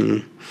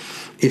salvation.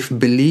 If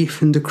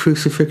belief in the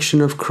crucifixion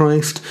of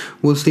Christ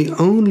was the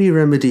only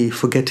remedy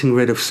for getting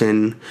rid of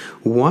sin,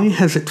 why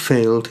has it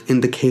failed in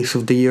the case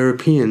of the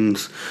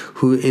Europeans,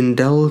 who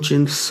indulge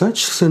in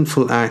such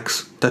sinful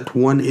acts that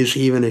one is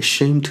even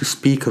ashamed to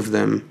speak of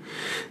them?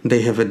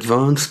 They have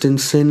advanced in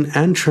sin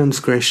and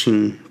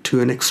transgression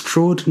to an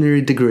extraordinary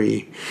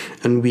degree,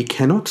 and we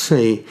cannot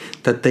say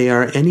that they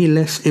are any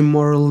less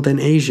immoral than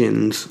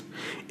Asians.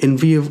 In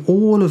view of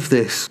all of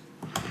this,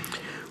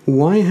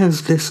 why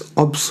has this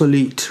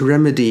obsolete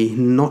remedy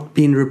not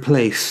been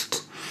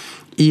replaced?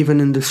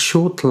 Even in this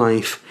short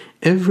life,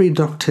 every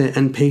doctor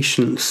and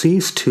patient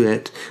sees to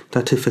it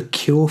that if a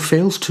cure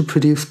fails to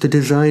produce the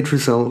desired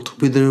result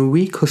within a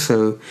week or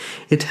so,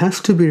 it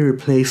has to be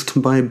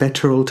replaced by a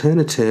better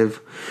alternative.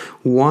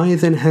 Why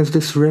then has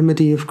this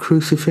remedy of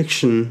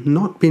crucifixion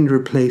not been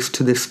replaced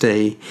to this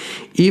day,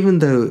 even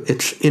though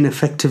its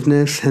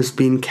ineffectiveness has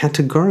been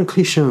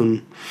categorically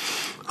shown?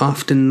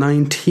 After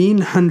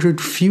 1900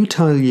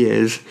 futile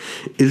years,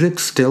 is it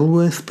still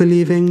worth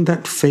believing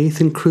that faith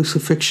in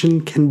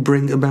crucifixion can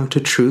bring about a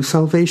true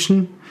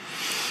salvation?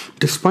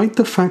 Despite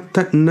the fact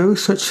that no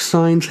such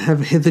signs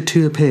have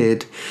hitherto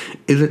appeared,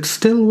 is it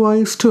still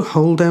wise to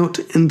hold out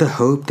in the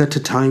hope that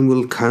a time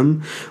will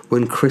come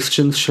when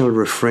Christians shall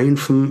refrain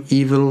from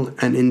evil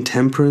and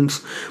intemperance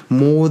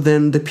more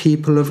than the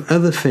people of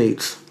other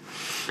faiths?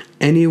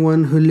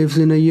 Anyone who lives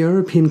in a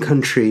European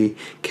country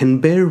can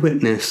bear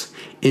witness.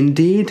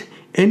 Indeed,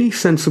 any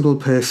sensible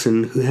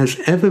person who has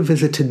ever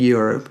visited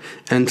Europe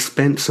and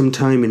spent some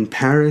time in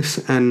Paris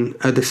and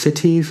other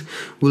cities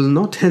will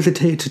not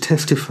hesitate to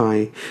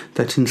testify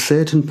that in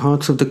certain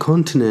parts of the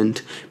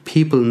continent,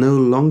 people no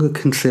longer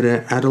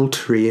consider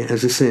adultery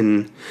as a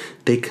sin.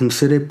 They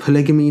consider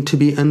polygamy to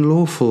be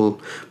unlawful,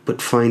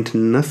 but find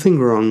nothing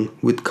wrong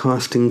with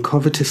casting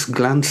covetous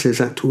glances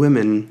at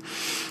women.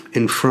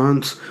 In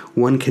France,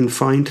 one can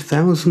find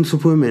thousands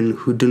of women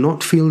who do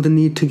not feel the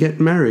need to get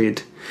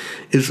married.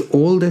 Is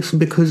all this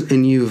because a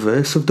new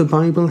verse of the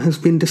Bible has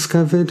been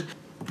discovered,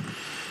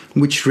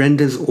 which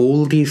renders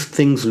all these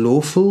things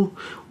lawful,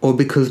 or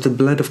because the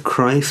blood of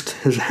Christ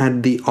has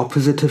had the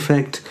opposite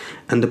effect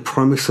and the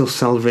promise of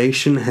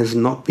salvation has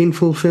not been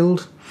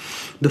fulfilled?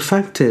 The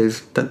fact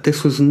is that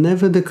this was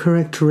never the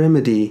correct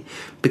remedy,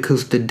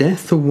 because the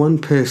death of one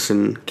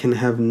person can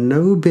have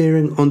no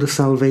bearing on the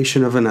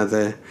salvation of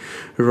another.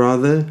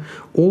 Rather,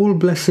 all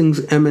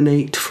blessings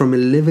emanate from a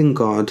living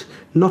God,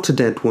 not a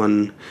dead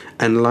one,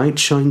 and light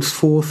shines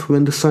forth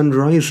when the sun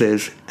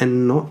rises,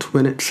 and not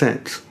when it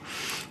sets.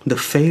 The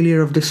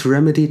failure of this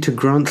remedy to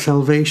grant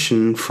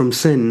salvation from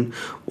sin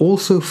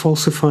also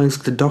falsifies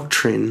the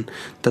doctrine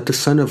that the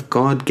Son of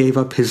God gave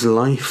up his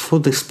life for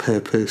this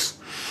purpose.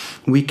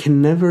 We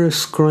can never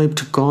ascribe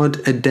to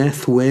God a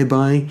death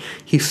whereby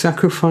he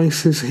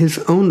sacrifices his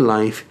own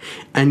life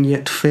and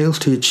yet fails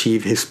to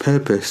achieve his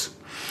purpose.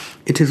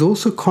 It is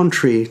also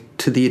contrary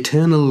to the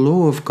eternal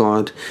law of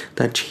God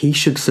that he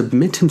should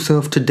submit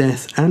himself to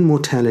death and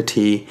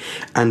mortality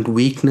and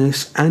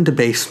weakness and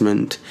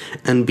abasement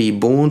and be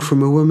born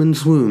from a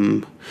woman's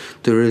womb.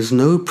 There is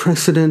no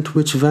precedent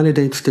which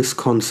validates this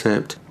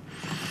concept.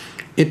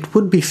 It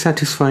would be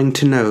satisfying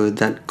to know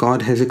that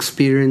God has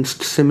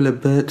experienced similar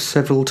births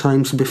several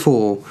times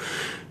before,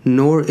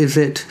 nor is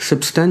it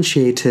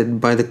substantiated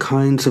by the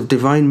kinds of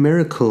divine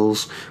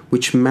miracles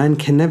which man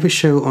can never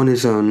show on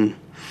his own.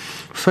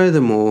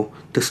 Furthermore,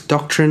 this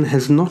doctrine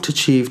has not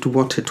achieved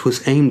what it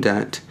was aimed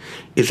at.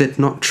 Is it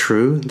not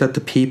true that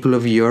the people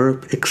of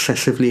Europe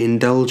excessively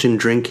indulge in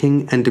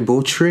drinking and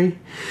debauchery,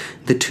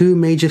 the two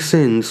major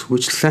sins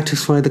which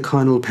satisfy the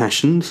carnal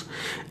passions?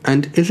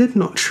 And is it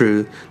not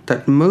true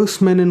that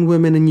most men and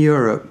women in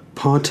Europe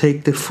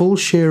partake the full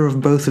share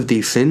of both of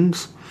these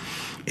sins?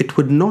 It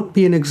would not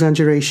be an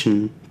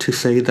exaggeration to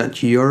say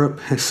that Europe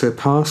has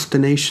surpassed the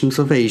nations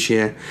of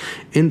Asia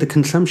in the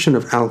consumption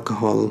of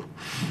alcohol.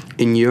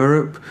 In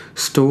Europe,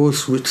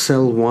 stores which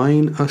sell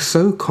wine are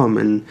so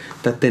common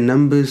that their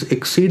numbers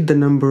exceed the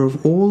number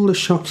of all the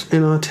shops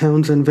in our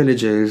towns and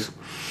villages.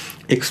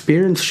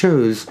 Experience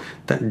shows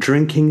that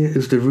drinking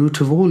is the root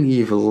of all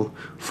evil,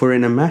 for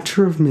in a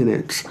matter of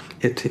minutes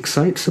it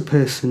excites a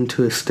person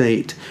to a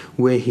state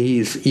where he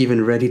is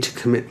even ready to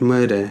commit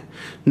murder,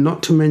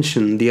 not to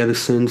mention the other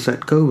sins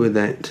that go with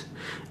it.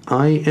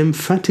 I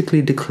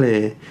emphatically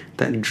declare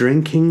that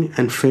drinking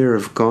and fear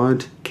of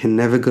God can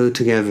never go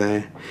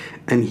together,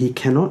 and he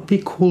cannot be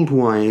called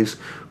wise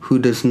who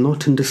does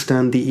not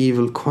understand the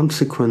evil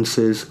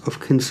consequences of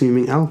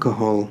consuming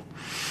alcohol.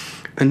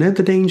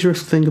 Another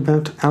dangerous thing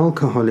about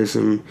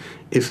alcoholism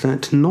is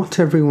that not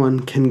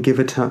everyone can give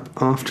it up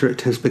after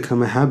it has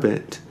become a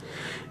habit.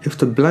 If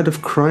the blood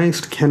of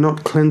Christ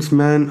cannot cleanse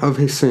man of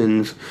his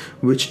sins,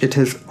 which it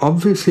has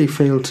obviously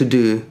failed to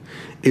do,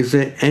 is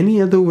there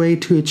any other way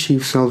to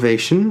achieve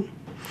salvation?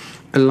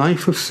 A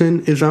life of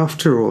sin is,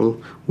 after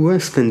all,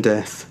 worse than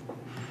death.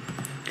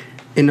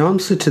 In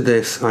answer to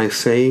this, I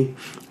say,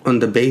 on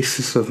the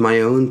basis of my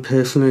own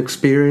personal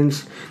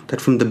experience,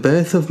 that from the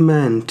birth of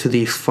man to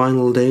these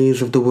final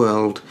days of the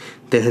world,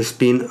 there has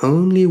been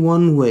only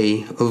one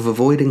way of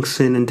avoiding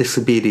sin and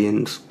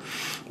disobedience.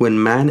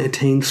 When man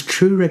attains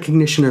true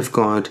recognition of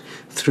God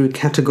through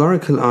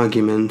categorical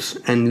arguments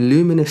and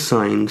luminous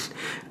signs,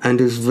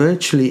 and is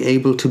virtually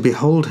able to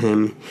behold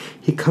him,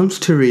 he comes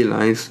to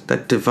realize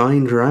that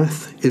divine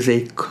wrath is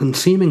a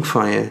consuming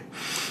fire.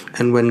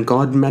 And when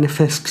God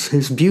manifests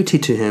his beauty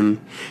to him,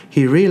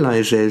 he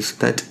realizes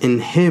that in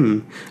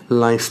him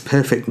lies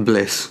perfect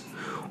bliss.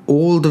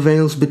 All the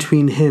veils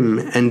between him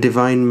and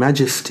divine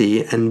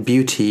majesty and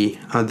beauty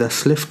are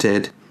thus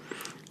lifted.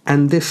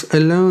 And this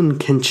alone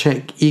can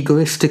check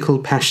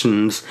egoistical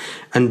passions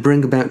and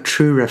bring about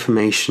true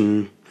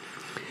reformation.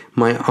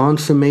 My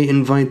answer may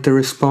invite the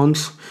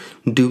response,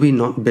 do we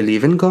not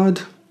believe in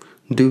God?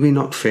 Do we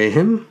not fear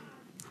him?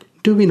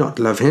 Do we not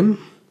love him?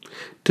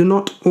 Do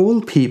not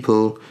all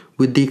people,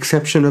 with the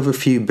exception of a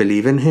few,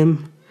 believe in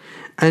him?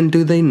 And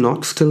do they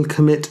not still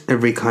commit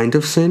every kind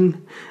of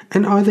sin?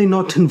 And are they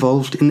not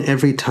involved in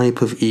every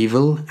type of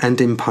evil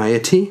and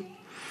impiety?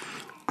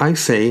 I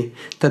say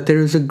that there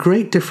is a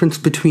great difference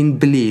between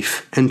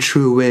belief and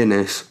true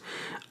awareness.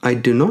 I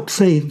do not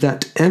say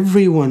that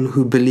everyone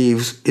who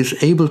believes is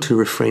able to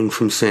refrain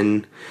from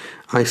sin.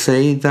 I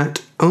say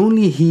that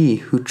only he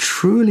who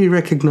truly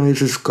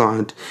recognizes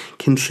God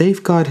can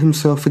safeguard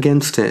himself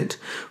against it,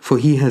 for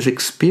he has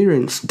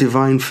experienced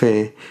divine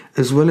fear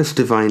as well as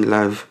divine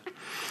love.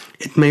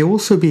 It may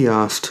also be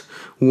asked,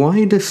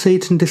 why does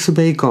Satan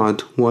disobey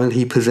God while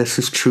he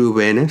possesses true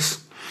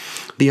awareness?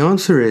 The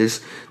answer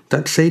is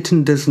that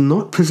Satan does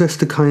not possess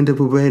the kind of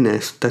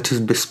awareness that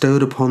is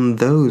bestowed upon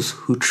those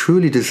who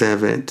truly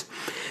deserve it.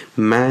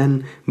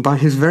 Man, by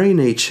his very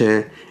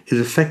nature, is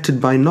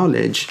affected by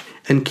knowledge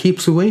and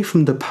keeps away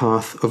from the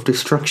path of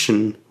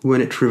destruction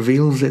when it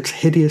reveals its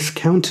hideous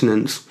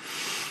countenance.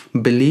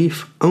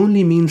 Belief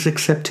only means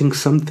accepting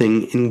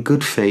something in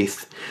good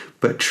faith,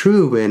 but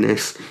true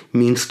awareness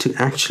means to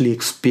actually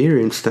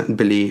experience that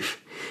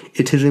belief.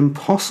 It is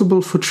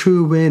impossible for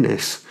true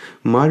awareness,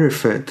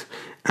 marifat,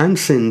 and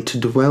sin to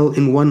dwell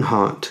in one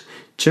heart,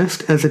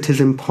 just as it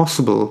is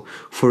impossible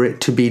for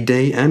it to be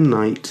day and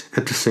night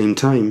at the same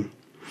time.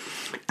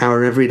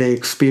 Our everyday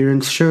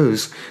experience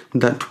shows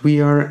that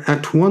we are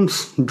at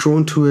once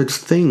drawn towards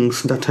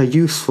things that are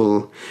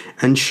useful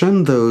and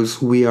shun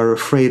those we are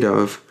afraid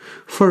of.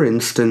 For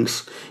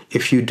instance,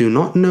 if you do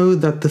not know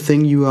that the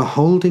thing you are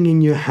holding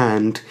in your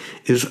hand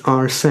is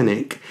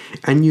arsenic,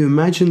 and you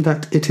imagine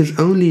that it is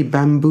only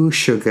bamboo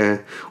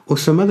sugar or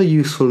some other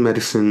useful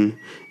medicine,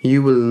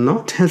 you will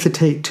not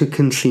hesitate to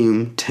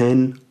consume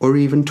 10 or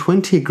even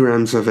 20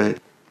 grams of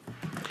it.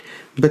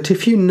 But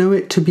if you know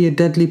it to be a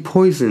deadly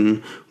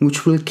poison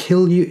which will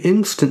kill you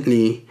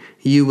instantly,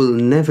 you will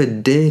never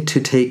dare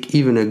to take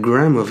even a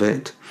gram of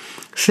it.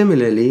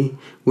 Similarly,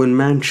 when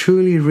man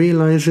truly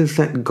realizes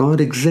that God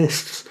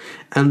exists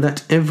and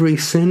that every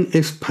sin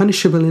is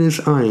punishable in his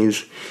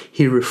eyes,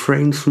 he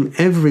refrains from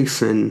every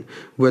sin,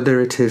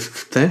 whether it is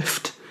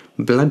theft,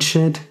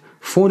 bloodshed,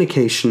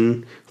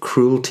 fornication,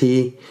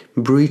 cruelty,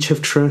 breach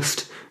of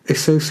trust,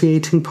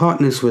 associating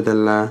partners with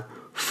Allah,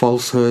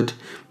 falsehood,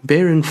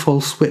 bearing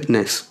false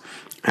witness,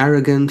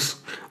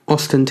 arrogance,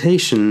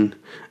 ostentation,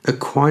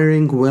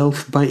 acquiring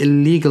wealth by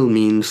illegal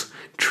means,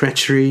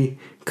 treachery,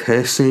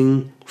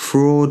 cursing,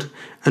 fraud,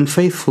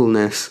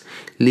 unfaithfulness,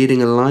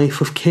 leading a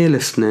life of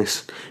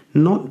carelessness,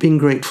 not being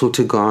grateful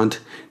to God,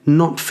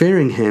 not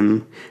fearing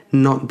Him,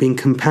 not being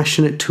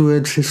compassionate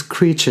towards His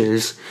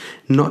creatures,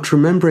 not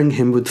remembering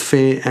Him with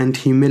fear and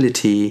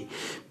humility,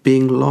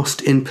 being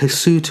lost in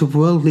pursuit of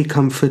worldly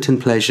comfort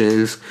and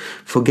pleasures,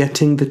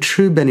 forgetting the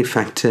true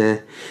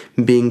benefactor,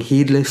 being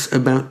heedless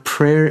about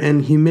prayer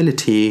and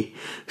humility,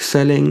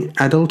 selling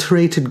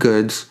adulterated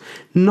goods,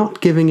 not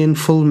giving in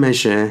full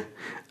measure,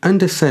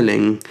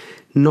 underselling,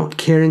 not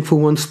caring for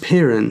one's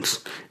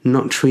parents,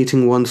 not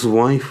treating one's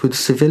wife with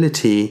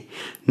civility,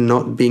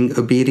 not being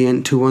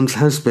obedient to one's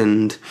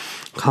husband,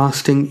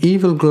 casting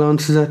evil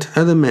glances at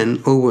other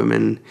men or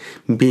women,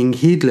 being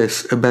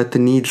heedless about the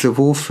needs of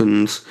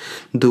orphans,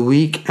 the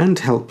weak and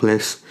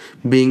helpless,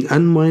 being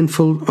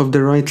unmindful of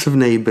the rights of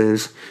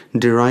neighbors,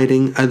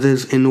 deriding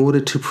others in order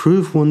to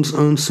prove one's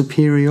own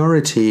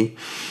superiority,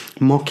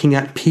 mocking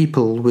at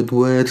people with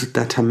words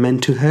that are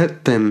meant to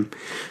hurt them,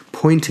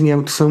 pointing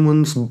out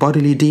someone's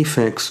bodily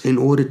defects in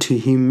order to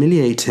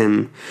humiliate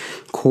him,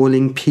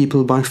 calling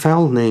people by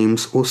foul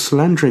names or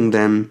slandering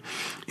them,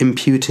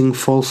 imputing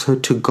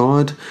falsehood to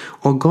God,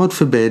 or God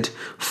forbid,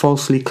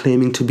 falsely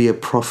claiming to be a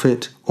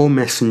prophet or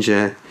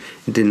messenger,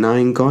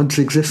 denying God's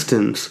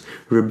existence,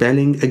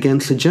 rebelling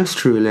against a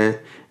just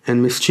ruler,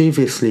 and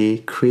mischievously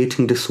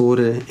creating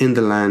disorder in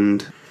the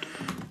land.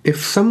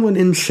 If someone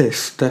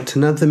insists that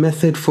another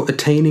method for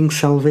attaining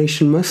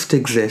salvation must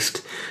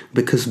exist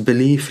because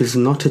belief is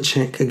not a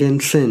check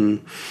against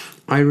sin,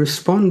 I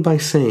respond by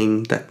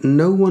saying that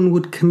no one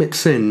would commit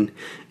sin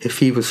if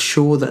he was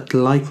sure that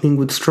lightning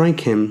would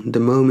strike him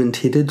the moment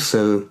he did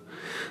so.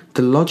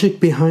 The logic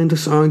behind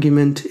this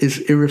argument is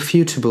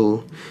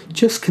irrefutable.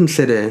 Just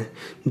consider,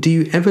 do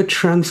you ever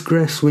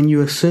transgress when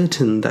you are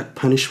certain that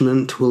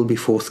punishment will be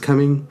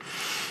forthcoming?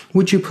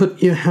 Would you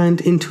put your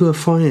hand into a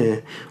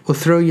fire, or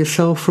throw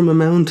yourself from a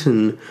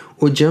mountain,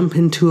 or jump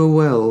into a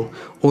well,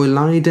 or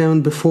lie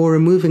down before a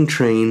moving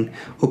train,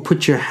 or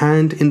put your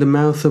hand in the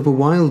mouth of a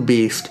wild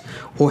beast,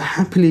 or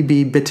happily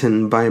be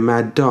bitten by a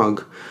mad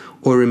dog,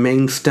 or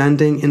remain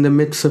standing in the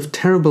midst of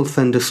terrible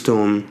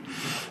thunderstorm?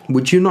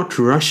 Would you not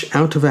rush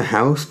out of a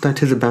house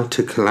that is about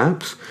to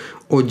collapse,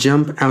 or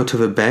jump out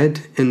of a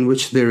bed in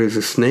which there is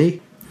a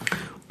snake,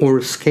 or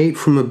escape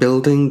from a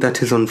building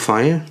that is on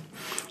fire?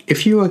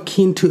 If you are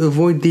keen to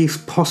avoid these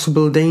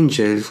possible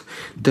dangers,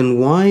 then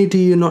why do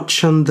you not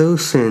shun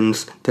those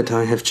sins that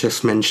I have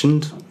just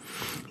mentioned?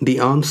 The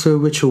answer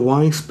which a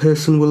wise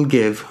person will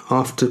give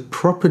after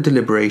proper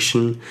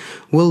deliberation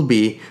will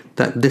be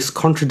that this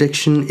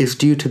contradiction is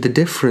due to the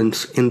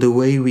difference in the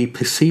way we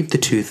perceive the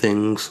two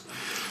things.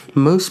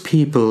 Most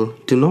people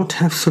do not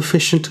have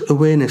sufficient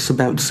awareness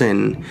about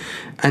sin,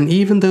 and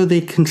even though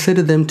they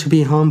consider them to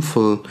be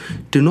harmful,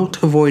 do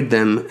not avoid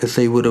them as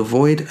they would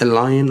avoid a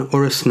lion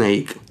or a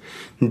snake.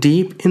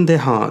 Deep in their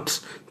hearts,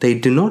 they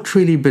do not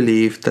really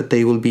believe that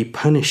they will be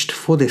punished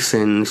for their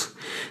sins.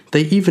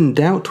 They even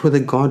doubt whether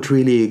God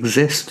really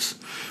exists,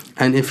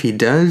 and if He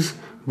does,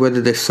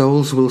 whether their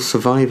souls will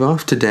survive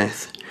after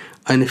death,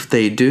 and if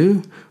they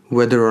do,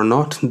 whether or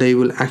not they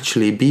will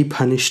actually be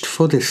punished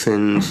for their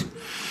sins.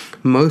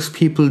 Most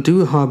people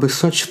do harbor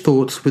such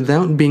thoughts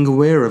without being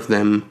aware of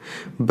them,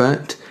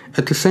 but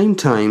at the same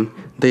time,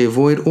 they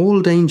avoid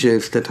all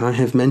dangers that I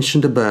have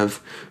mentioned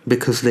above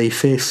because they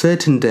fear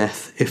certain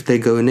death if they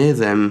go near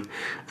them,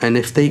 and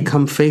if they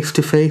come face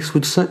to face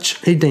with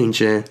such a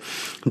danger,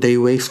 they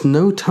waste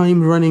no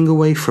time running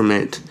away from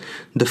it.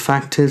 The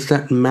fact is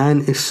that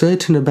man is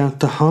certain about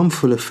the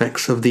harmful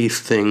effects of these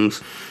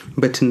things,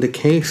 but in the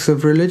case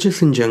of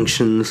religious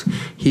injunctions,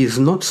 he is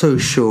not so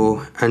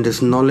sure, and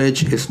his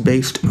knowledge is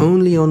based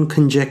only on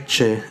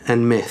conjecture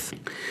and myth,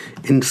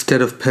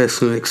 instead of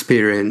personal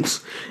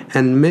experience,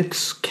 and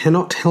myths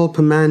cannot help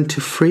a man to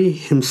free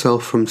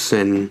himself from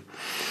sin.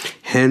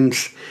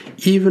 Hence,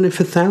 even if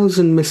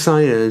 1,000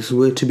 messiahs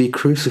were to be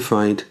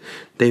crucified,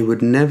 they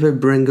would never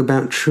bring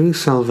about true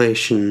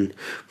salvation,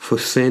 for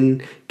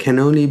sin can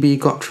only be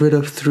got rid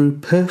of through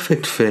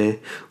perfect fear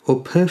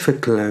or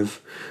perfect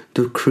love.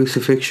 The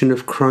crucifixion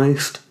of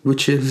Christ,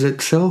 which is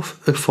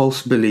itself a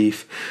false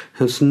belief,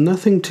 has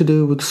nothing to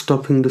do with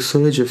stopping the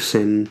surge of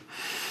sin.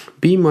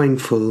 Be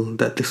mindful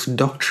that this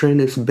doctrine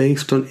is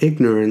based on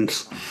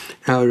ignorance.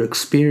 Our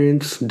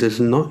experience does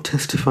not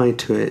testify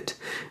to it,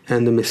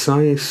 and the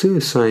Messiah's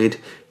suicide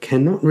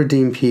cannot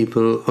redeem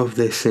people of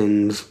their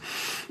sins.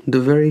 The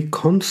very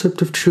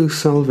concept of true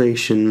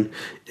salvation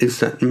is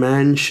that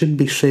man should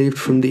be saved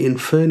from the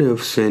inferno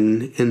of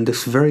sin in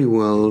this very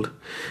world.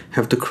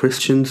 Have the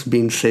Christians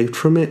been saved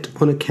from it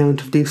on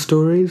account of these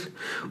stories?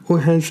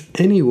 Or has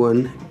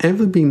anyone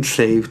ever been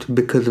saved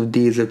because of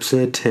these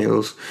absurd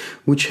tales,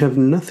 which have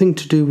nothing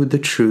to do with the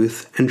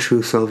truth and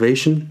true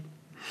salvation?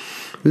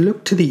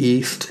 Look to the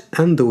east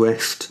and the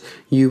west.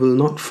 You will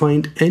not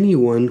find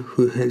anyone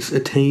who has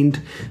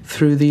attained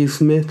through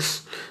these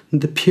myths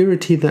the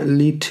purity that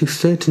lead to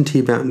certainty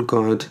about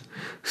God.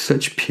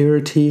 Such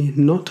purity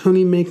not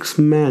only makes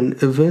man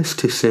averse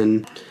to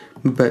sin,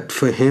 but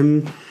for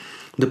him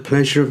the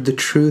pleasure of the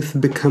truth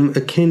become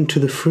akin to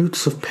the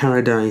fruits of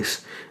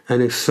paradise,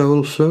 and his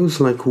soul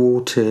flows like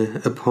water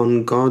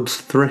upon God's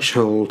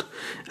threshold,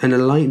 and a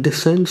light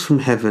descends from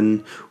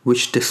heaven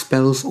which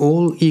dispels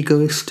all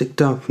egoistic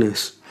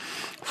darkness.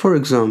 For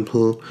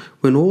example,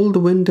 when all the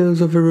windows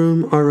of a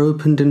room are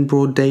opened in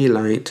broad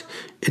daylight,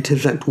 it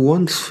is at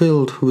once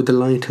filled with the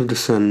light of the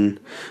sun,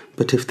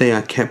 but if they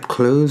are kept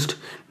closed,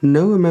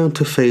 no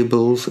amount of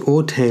fables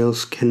or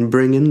tales can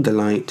bring in the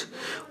light.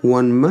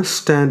 One must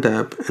stand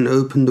up and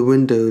open the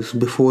windows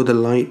before the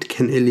light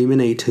can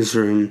illuminate his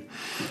room.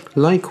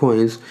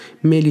 Likewise,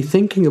 merely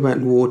thinking about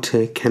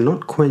water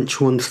cannot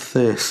quench one's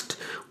thirst.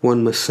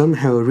 One must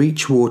somehow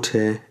reach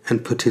water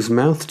and put his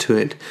mouth to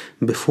it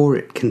before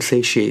it can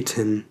satiate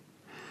him.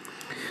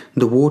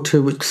 The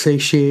water which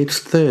satiates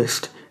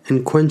thirst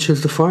and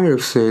quenches the fire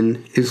of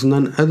sin is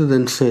none other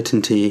than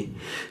certainty.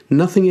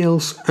 Nothing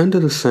else under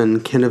the sun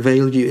can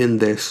avail you in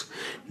this.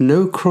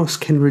 No cross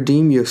can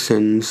redeem your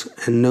sins,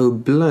 and no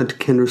blood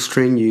can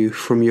restrain you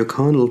from your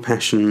carnal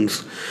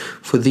passions,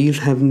 for these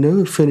have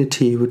no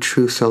affinity with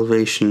true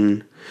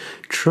salvation.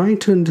 Try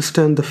to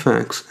understand the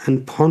facts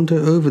and ponder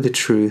over the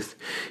truth.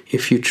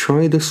 If you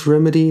try this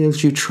remedy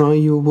as you try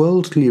your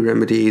worldly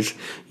remedies,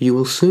 you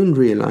will soon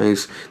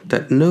realize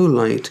that no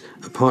light,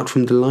 apart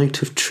from the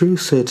light of true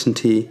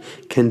certainty,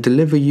 can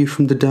deliver you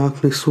from the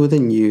darkness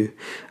within you,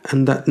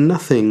 and that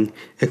nothing,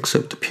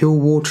 except the pure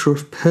water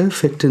of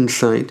perfect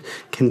insight,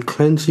 can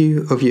cleanse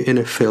you of your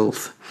inner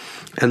filth,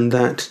 and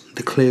that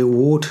the clear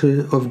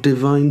water of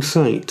divine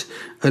sight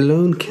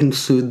alone can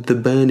soothe the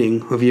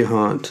burning of your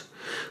heart.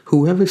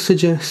 Whoever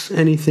suggests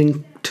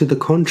anything to the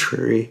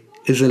contrary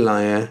is a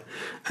liar,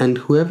 and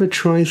whoever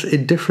tries a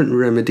different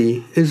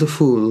remedy is a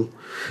fool.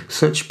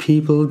 Such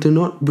people do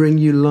not bring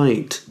you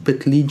light,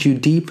 but lead you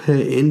deeper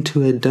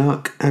into a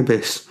dark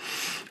abyss,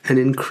 and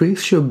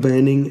increase your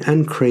burning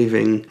and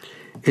craving,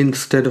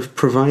 instead of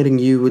providing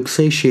you with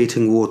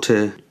satiating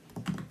water.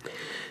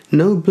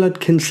 No blood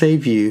can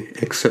save you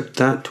except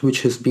that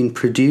which has been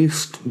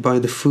produced by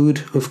the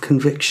food of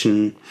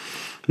conviction.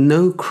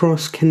 No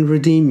cross can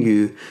redeem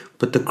you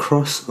but the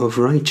cross of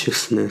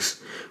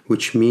righteousness,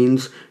 which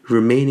means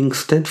remaining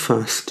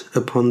steadfast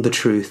upon the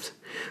truth.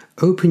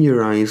 Open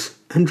your eyes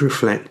and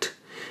reflect.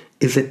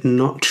 Is it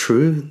not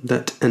true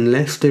that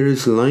unless there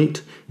is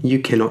light, you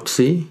cannot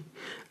see?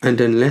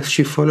 And unless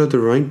you follow the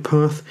right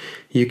path,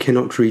 you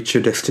cannot reach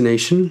your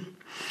destination?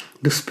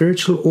 The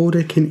spiritual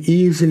order can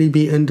easily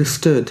be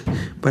understood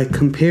by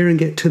comparing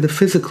it to the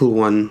physical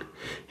one.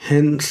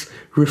 Hence,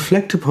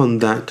 reflect upon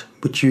that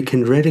which you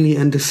can readily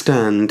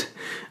understand,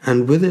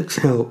 and with its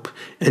help,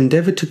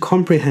 endeavor to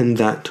comprehend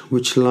that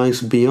which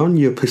lies beyond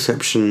your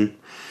perception.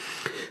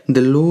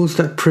 The laws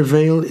that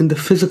prevail in the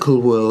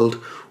physical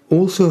world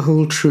also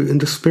hold true in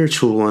the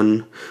spiritual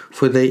one,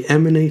 for they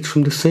emanate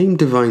from the same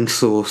divine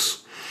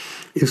source.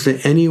 Is there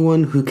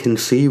anyone who can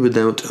see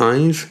without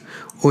eyes,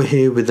 or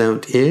hear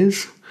without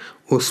ears,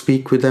 or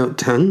speak without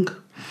tongue?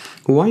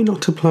 Why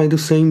not apply the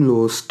same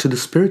laws to the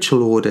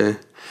spiritual order?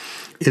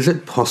 Is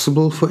it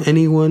possible for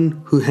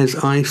anyone who has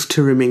eyes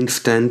to remain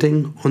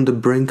standing on the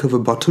brink of a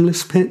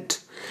bottomless pit?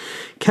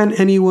 Can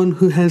anyone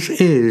who has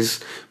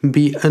ears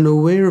be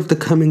unaware of the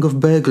coming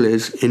of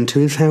burglars into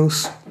his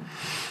house?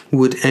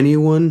 Would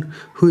anyone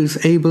who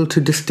is able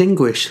to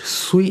distinguish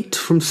sweet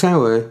from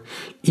sour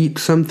eat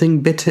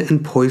something bitter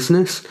and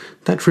poisonous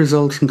that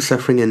results in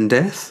suffering and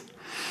death?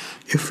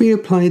 If we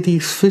apply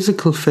these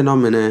physical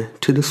phenomena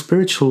to the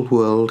spiritual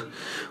world,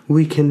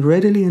 we can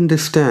readily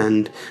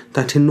understand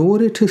that in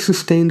order to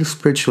sustain the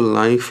spiritual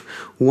life,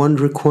 one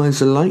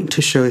requires a light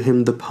to show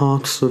him the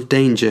paths of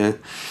danger.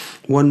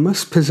 One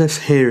must possess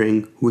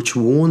hearing, which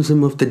warns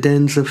him of the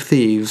dens of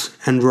thieves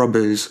and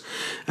robbers,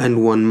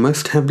 and one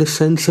must have the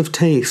sense of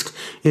taste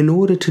in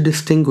order to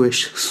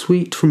distinguish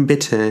sweet from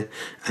bitter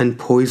and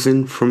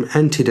poison from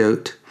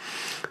antidote.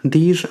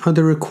 These are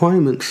the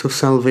requirements of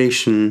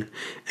salvation,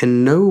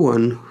 and no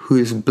one who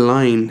is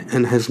blind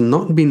and has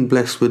not been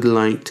blessed with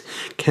light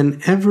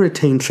can ever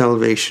attain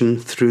salvation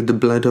through the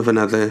blood of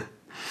another.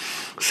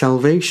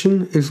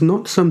 Salvation is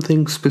not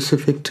something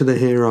specific to the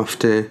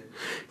hereafter.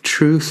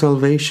 True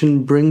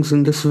salvation brings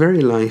in this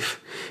very life.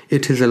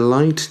 It is a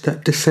light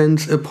that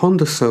descends upon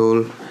the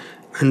soul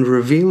and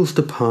reveals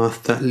the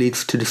path that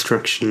leads to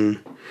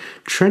destruction.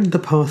 Tread the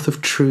path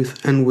of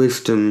truth and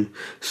wisdom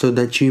so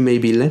that you may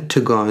be led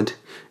to God,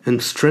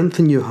 and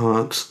strengthen your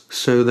hearts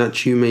so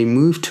that you may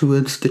move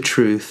towards the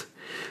truth.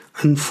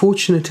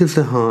 Unfortunate is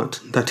the heart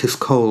that is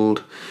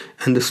cold,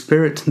 and the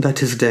spirit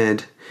that is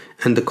dead,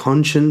 and the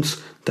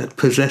conscience that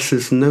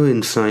possesses no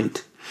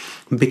insight.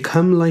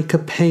 Become like a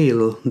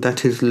pail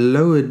that is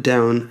lowered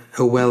down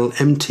a well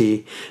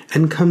empty,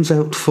 and comes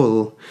out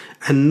full,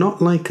 and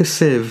not like a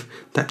sieve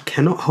that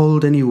cannot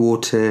hold any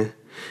water.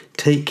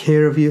 Take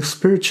care of your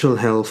spiritual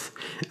health,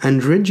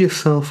 and rid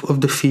yourself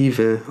of the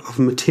fever of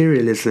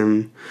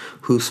materialism,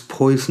 whose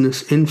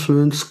poisonous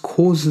influence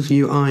causes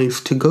your eyes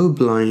to go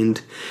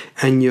blind,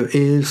 and your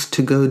ears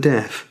to go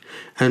deaf,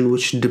 and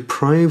which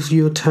deprives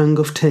your tongue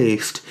of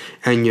taste,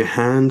 and your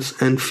hands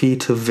and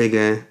feet of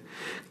vigor.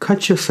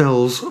 Cut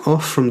yourselves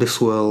off from this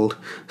world,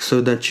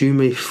 so that you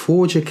may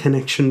forge a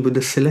connection with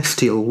the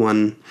celestial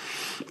one.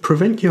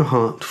 Prevent your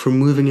heart from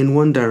moving in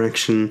one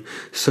direction,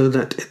 so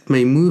that it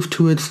may move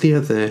towards the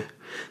other.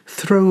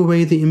 Throw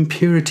away the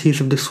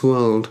impurities of this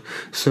world,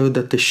 so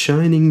that the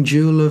shining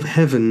jewel of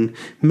heaven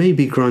may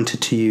be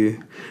granted to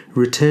you.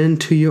 Return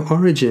to your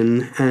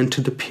origin and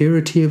to the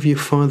purity of your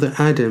father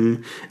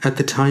Adam at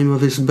the time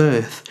of his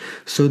birth,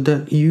 so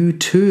that you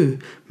too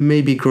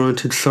may be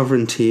granted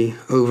sovereignty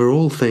over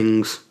all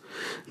things.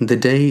 The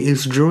day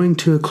is drawing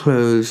to a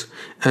close,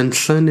 and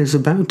sun is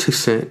about to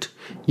set.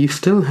 You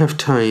still have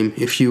time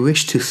if you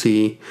wish to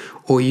see,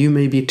 or you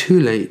may be too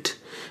late.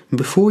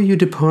 Before you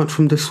depart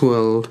from this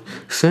world,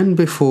 send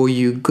before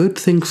you good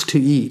things to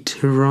eat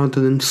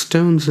rather than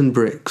stones and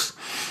bricks,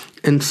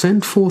 and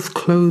send forth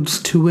clothes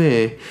to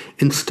wear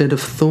instead of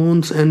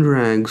thorns and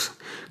rags.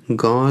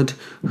 God,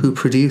 who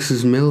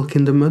produces milk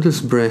in the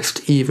mother's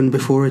breast even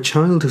before a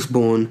child is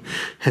born,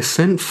 has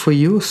sent for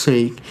your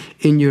sake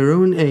in your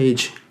own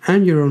age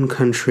and your own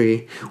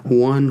country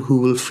one who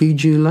will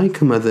feed you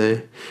like a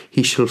mother.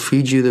 He shall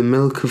feed you the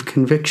milk of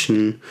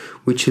conviction,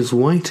 which is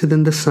whiter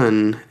than the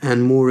sun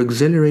and more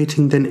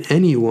exhilarating than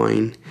any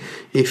wine.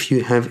 If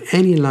you have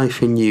any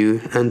life in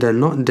you and are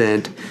not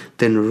dead,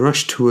 then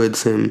rush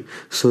towards him,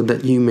 so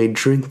that you may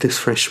drink this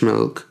fresh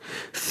milk.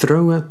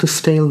 Throw out the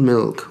stale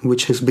milk,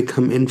 which has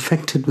become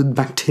infected with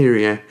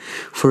bacteria,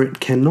 for it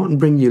cannot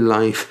bring you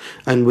life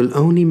and will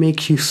only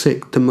make you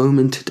sick the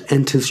moment it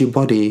enters your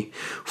body,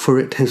 for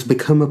it has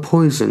become a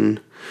poison.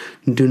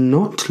 Do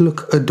not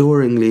look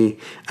adoringly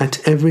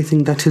at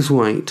everything that is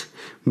white.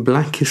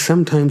 Black is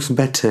sometimes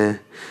better.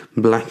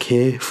 Black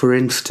hair, for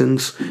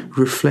instance,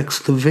 reflects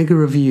the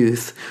vigor of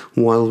youth,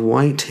 while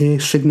white hair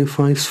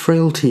signifies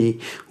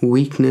frailty,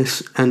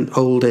 weakness, and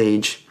old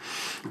age.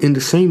 In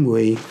the same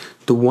way,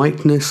 the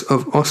whiteness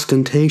of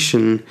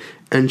ostentation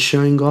and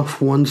showing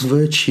off one's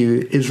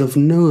virtue is of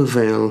no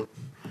avail,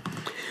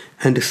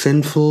 and a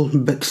sinful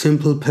but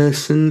simple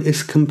person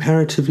is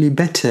comparatively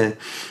better,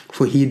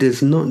 for he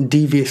does not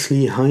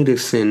deviously hide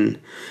his sin,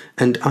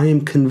 and I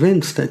am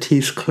convinced that he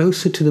is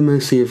closer to the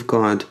mercy of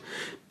God.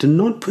 Do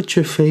not put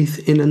your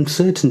faith in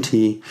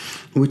uncertainty,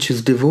 which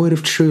is devoid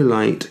of true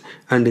light,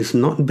 and is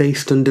not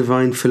based on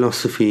divine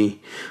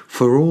philosophy,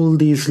 for all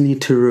these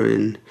lead to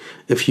ruin.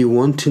 If you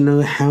want to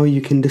know how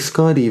you can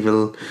discard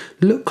evil,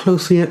 look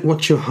closely at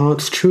what your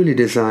hearts truly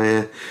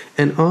desire,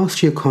 and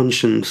ask your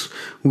conscience,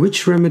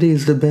 which remedy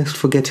is the best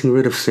for getting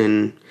rid of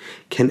sin?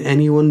 Can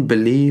anyone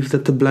believe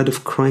that the blood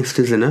of Christ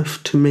is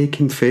enough to make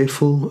him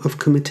fearful of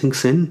committing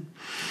sin?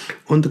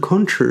 On the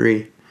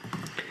contrary,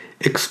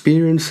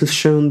 experience has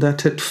shown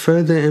that it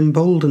further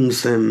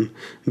emboldens them,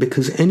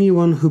 because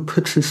anyone who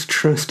puts his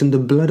trust in the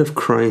blood of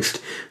Christ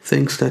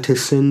thinks that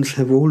his sins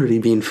have already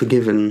been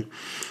forgiven.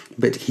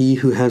 But he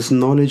who has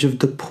knowledge of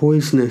the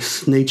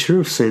poisonous nature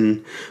of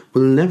sin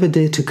will never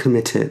dare to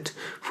commit it,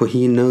 for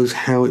he knows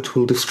how it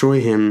will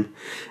destroy him.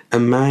 A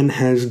man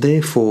has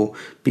therefore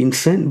been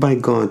sent by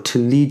God to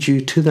lead you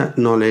to that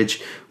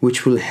knowledge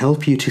which will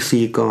help you to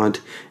see God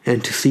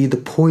and to see the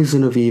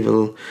poison of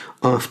evil,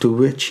 after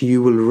which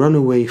you will run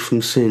away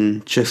from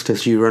sin just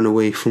as you run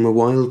away from a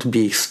wild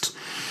beast.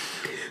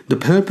 The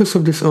purpose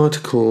of this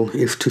article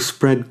is to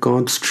spread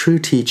God's true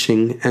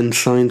teaching and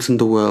signs in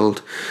the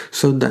world,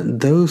 so that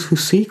those who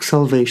seek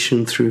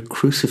salvation through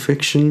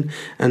crucifixion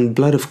and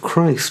blood of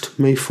Christ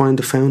may find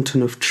the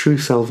fountain of true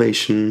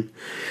salvation.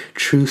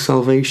 True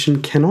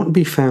salvation cannot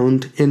be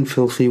found in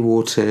filthy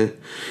water.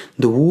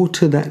 The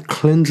water that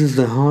cleanses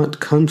the heart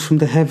comes from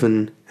the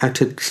heaven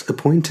at its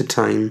appointed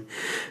time,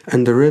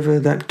 and the river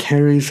that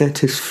carries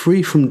it is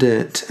free from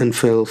dirt and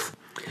filth,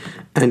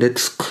 and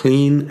its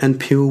clean and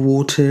pure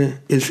water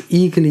is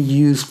eagerly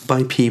used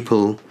by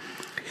people.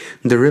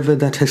 The river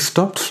that has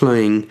stopped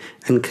flowing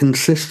and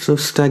consists of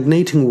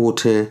stagnating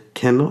water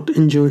cannot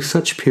enjoy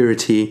such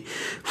purity,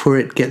 for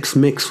it gets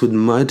mixed with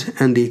mud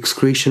and the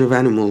excretion of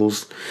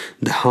animals.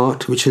 The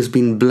heart which has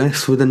been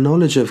blessed with the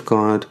knowledge of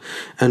God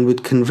and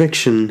with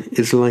conviction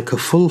is like a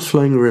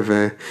full-flowing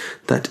river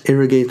that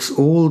irrigates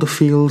all the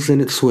fields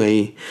in its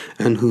way,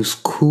 and whose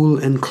cool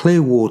and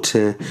clear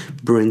water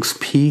brings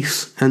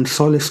peace and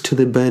solace to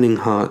the burning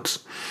hearts.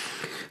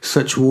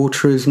 Such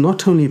water is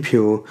not only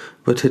pure,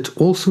 but it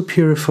also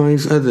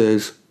purifies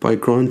others by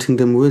granting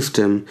them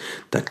wisdom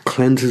that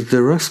cleanses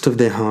the rust of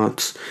their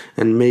hearts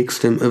and makes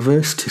them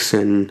averse to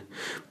sin.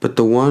 But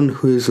the one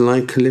who is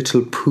like a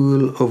little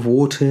pool of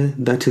water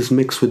that is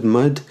mixed with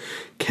mud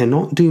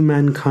cannot do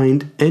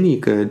mankind any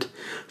good,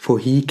 for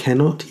he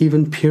cannot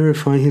even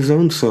purify his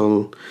own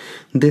soul.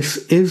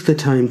 This is the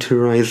time to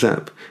rise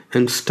up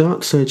and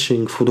start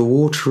searching for the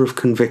water of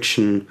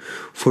conviction,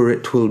 for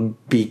it will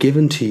be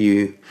given to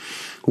you.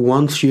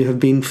 Once you have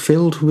been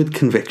filled with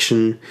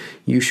conviction,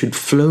 you should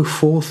flow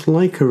forth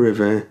like a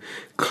river.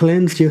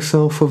 Cleanse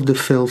yourself of the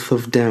filth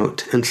of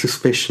doubt and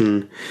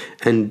suspicion,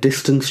 and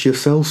distance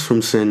yourselves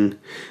from sin.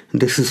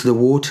 This is the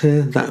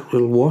water that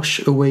will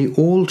wash away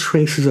all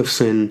traces of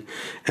sin,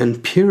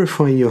 and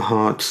purify your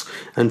hearts,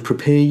 and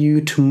prepare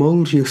you to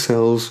mold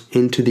yourselves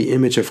into the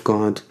image of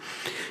God.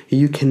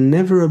 You can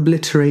never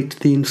obliterate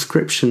the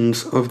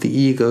inscriptions of the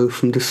ego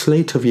from the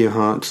slate of your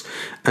hearts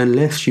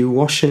unless you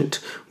wash it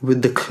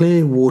with the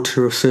clear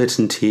water of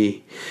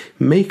certainty.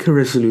 Make a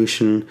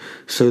resolution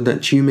so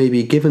that you may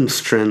be given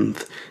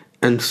strength,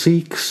 and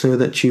seek so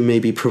that you may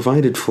be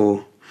provided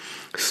for.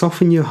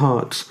 Soften your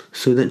hearts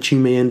so that you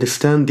may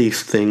understand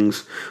these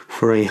things,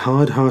 for a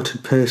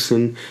hard-hearted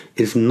person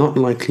is not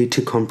likely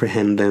to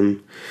comprehend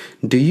them.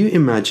 Do you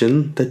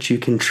imagine that you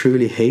can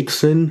truly hate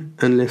sin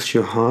unless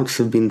your hearts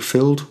have been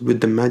filled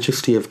with the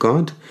majesty of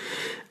God,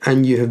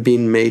 and you have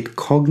been made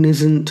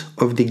cognizant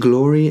of the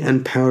glory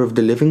and power of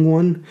the living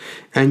one,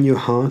 and your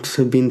hearts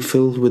have been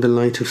filled with the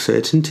light of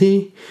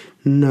certainty?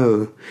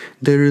 No,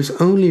 there is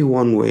only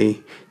one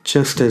way,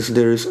 just as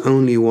there is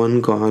only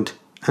one God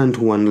and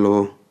one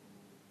law.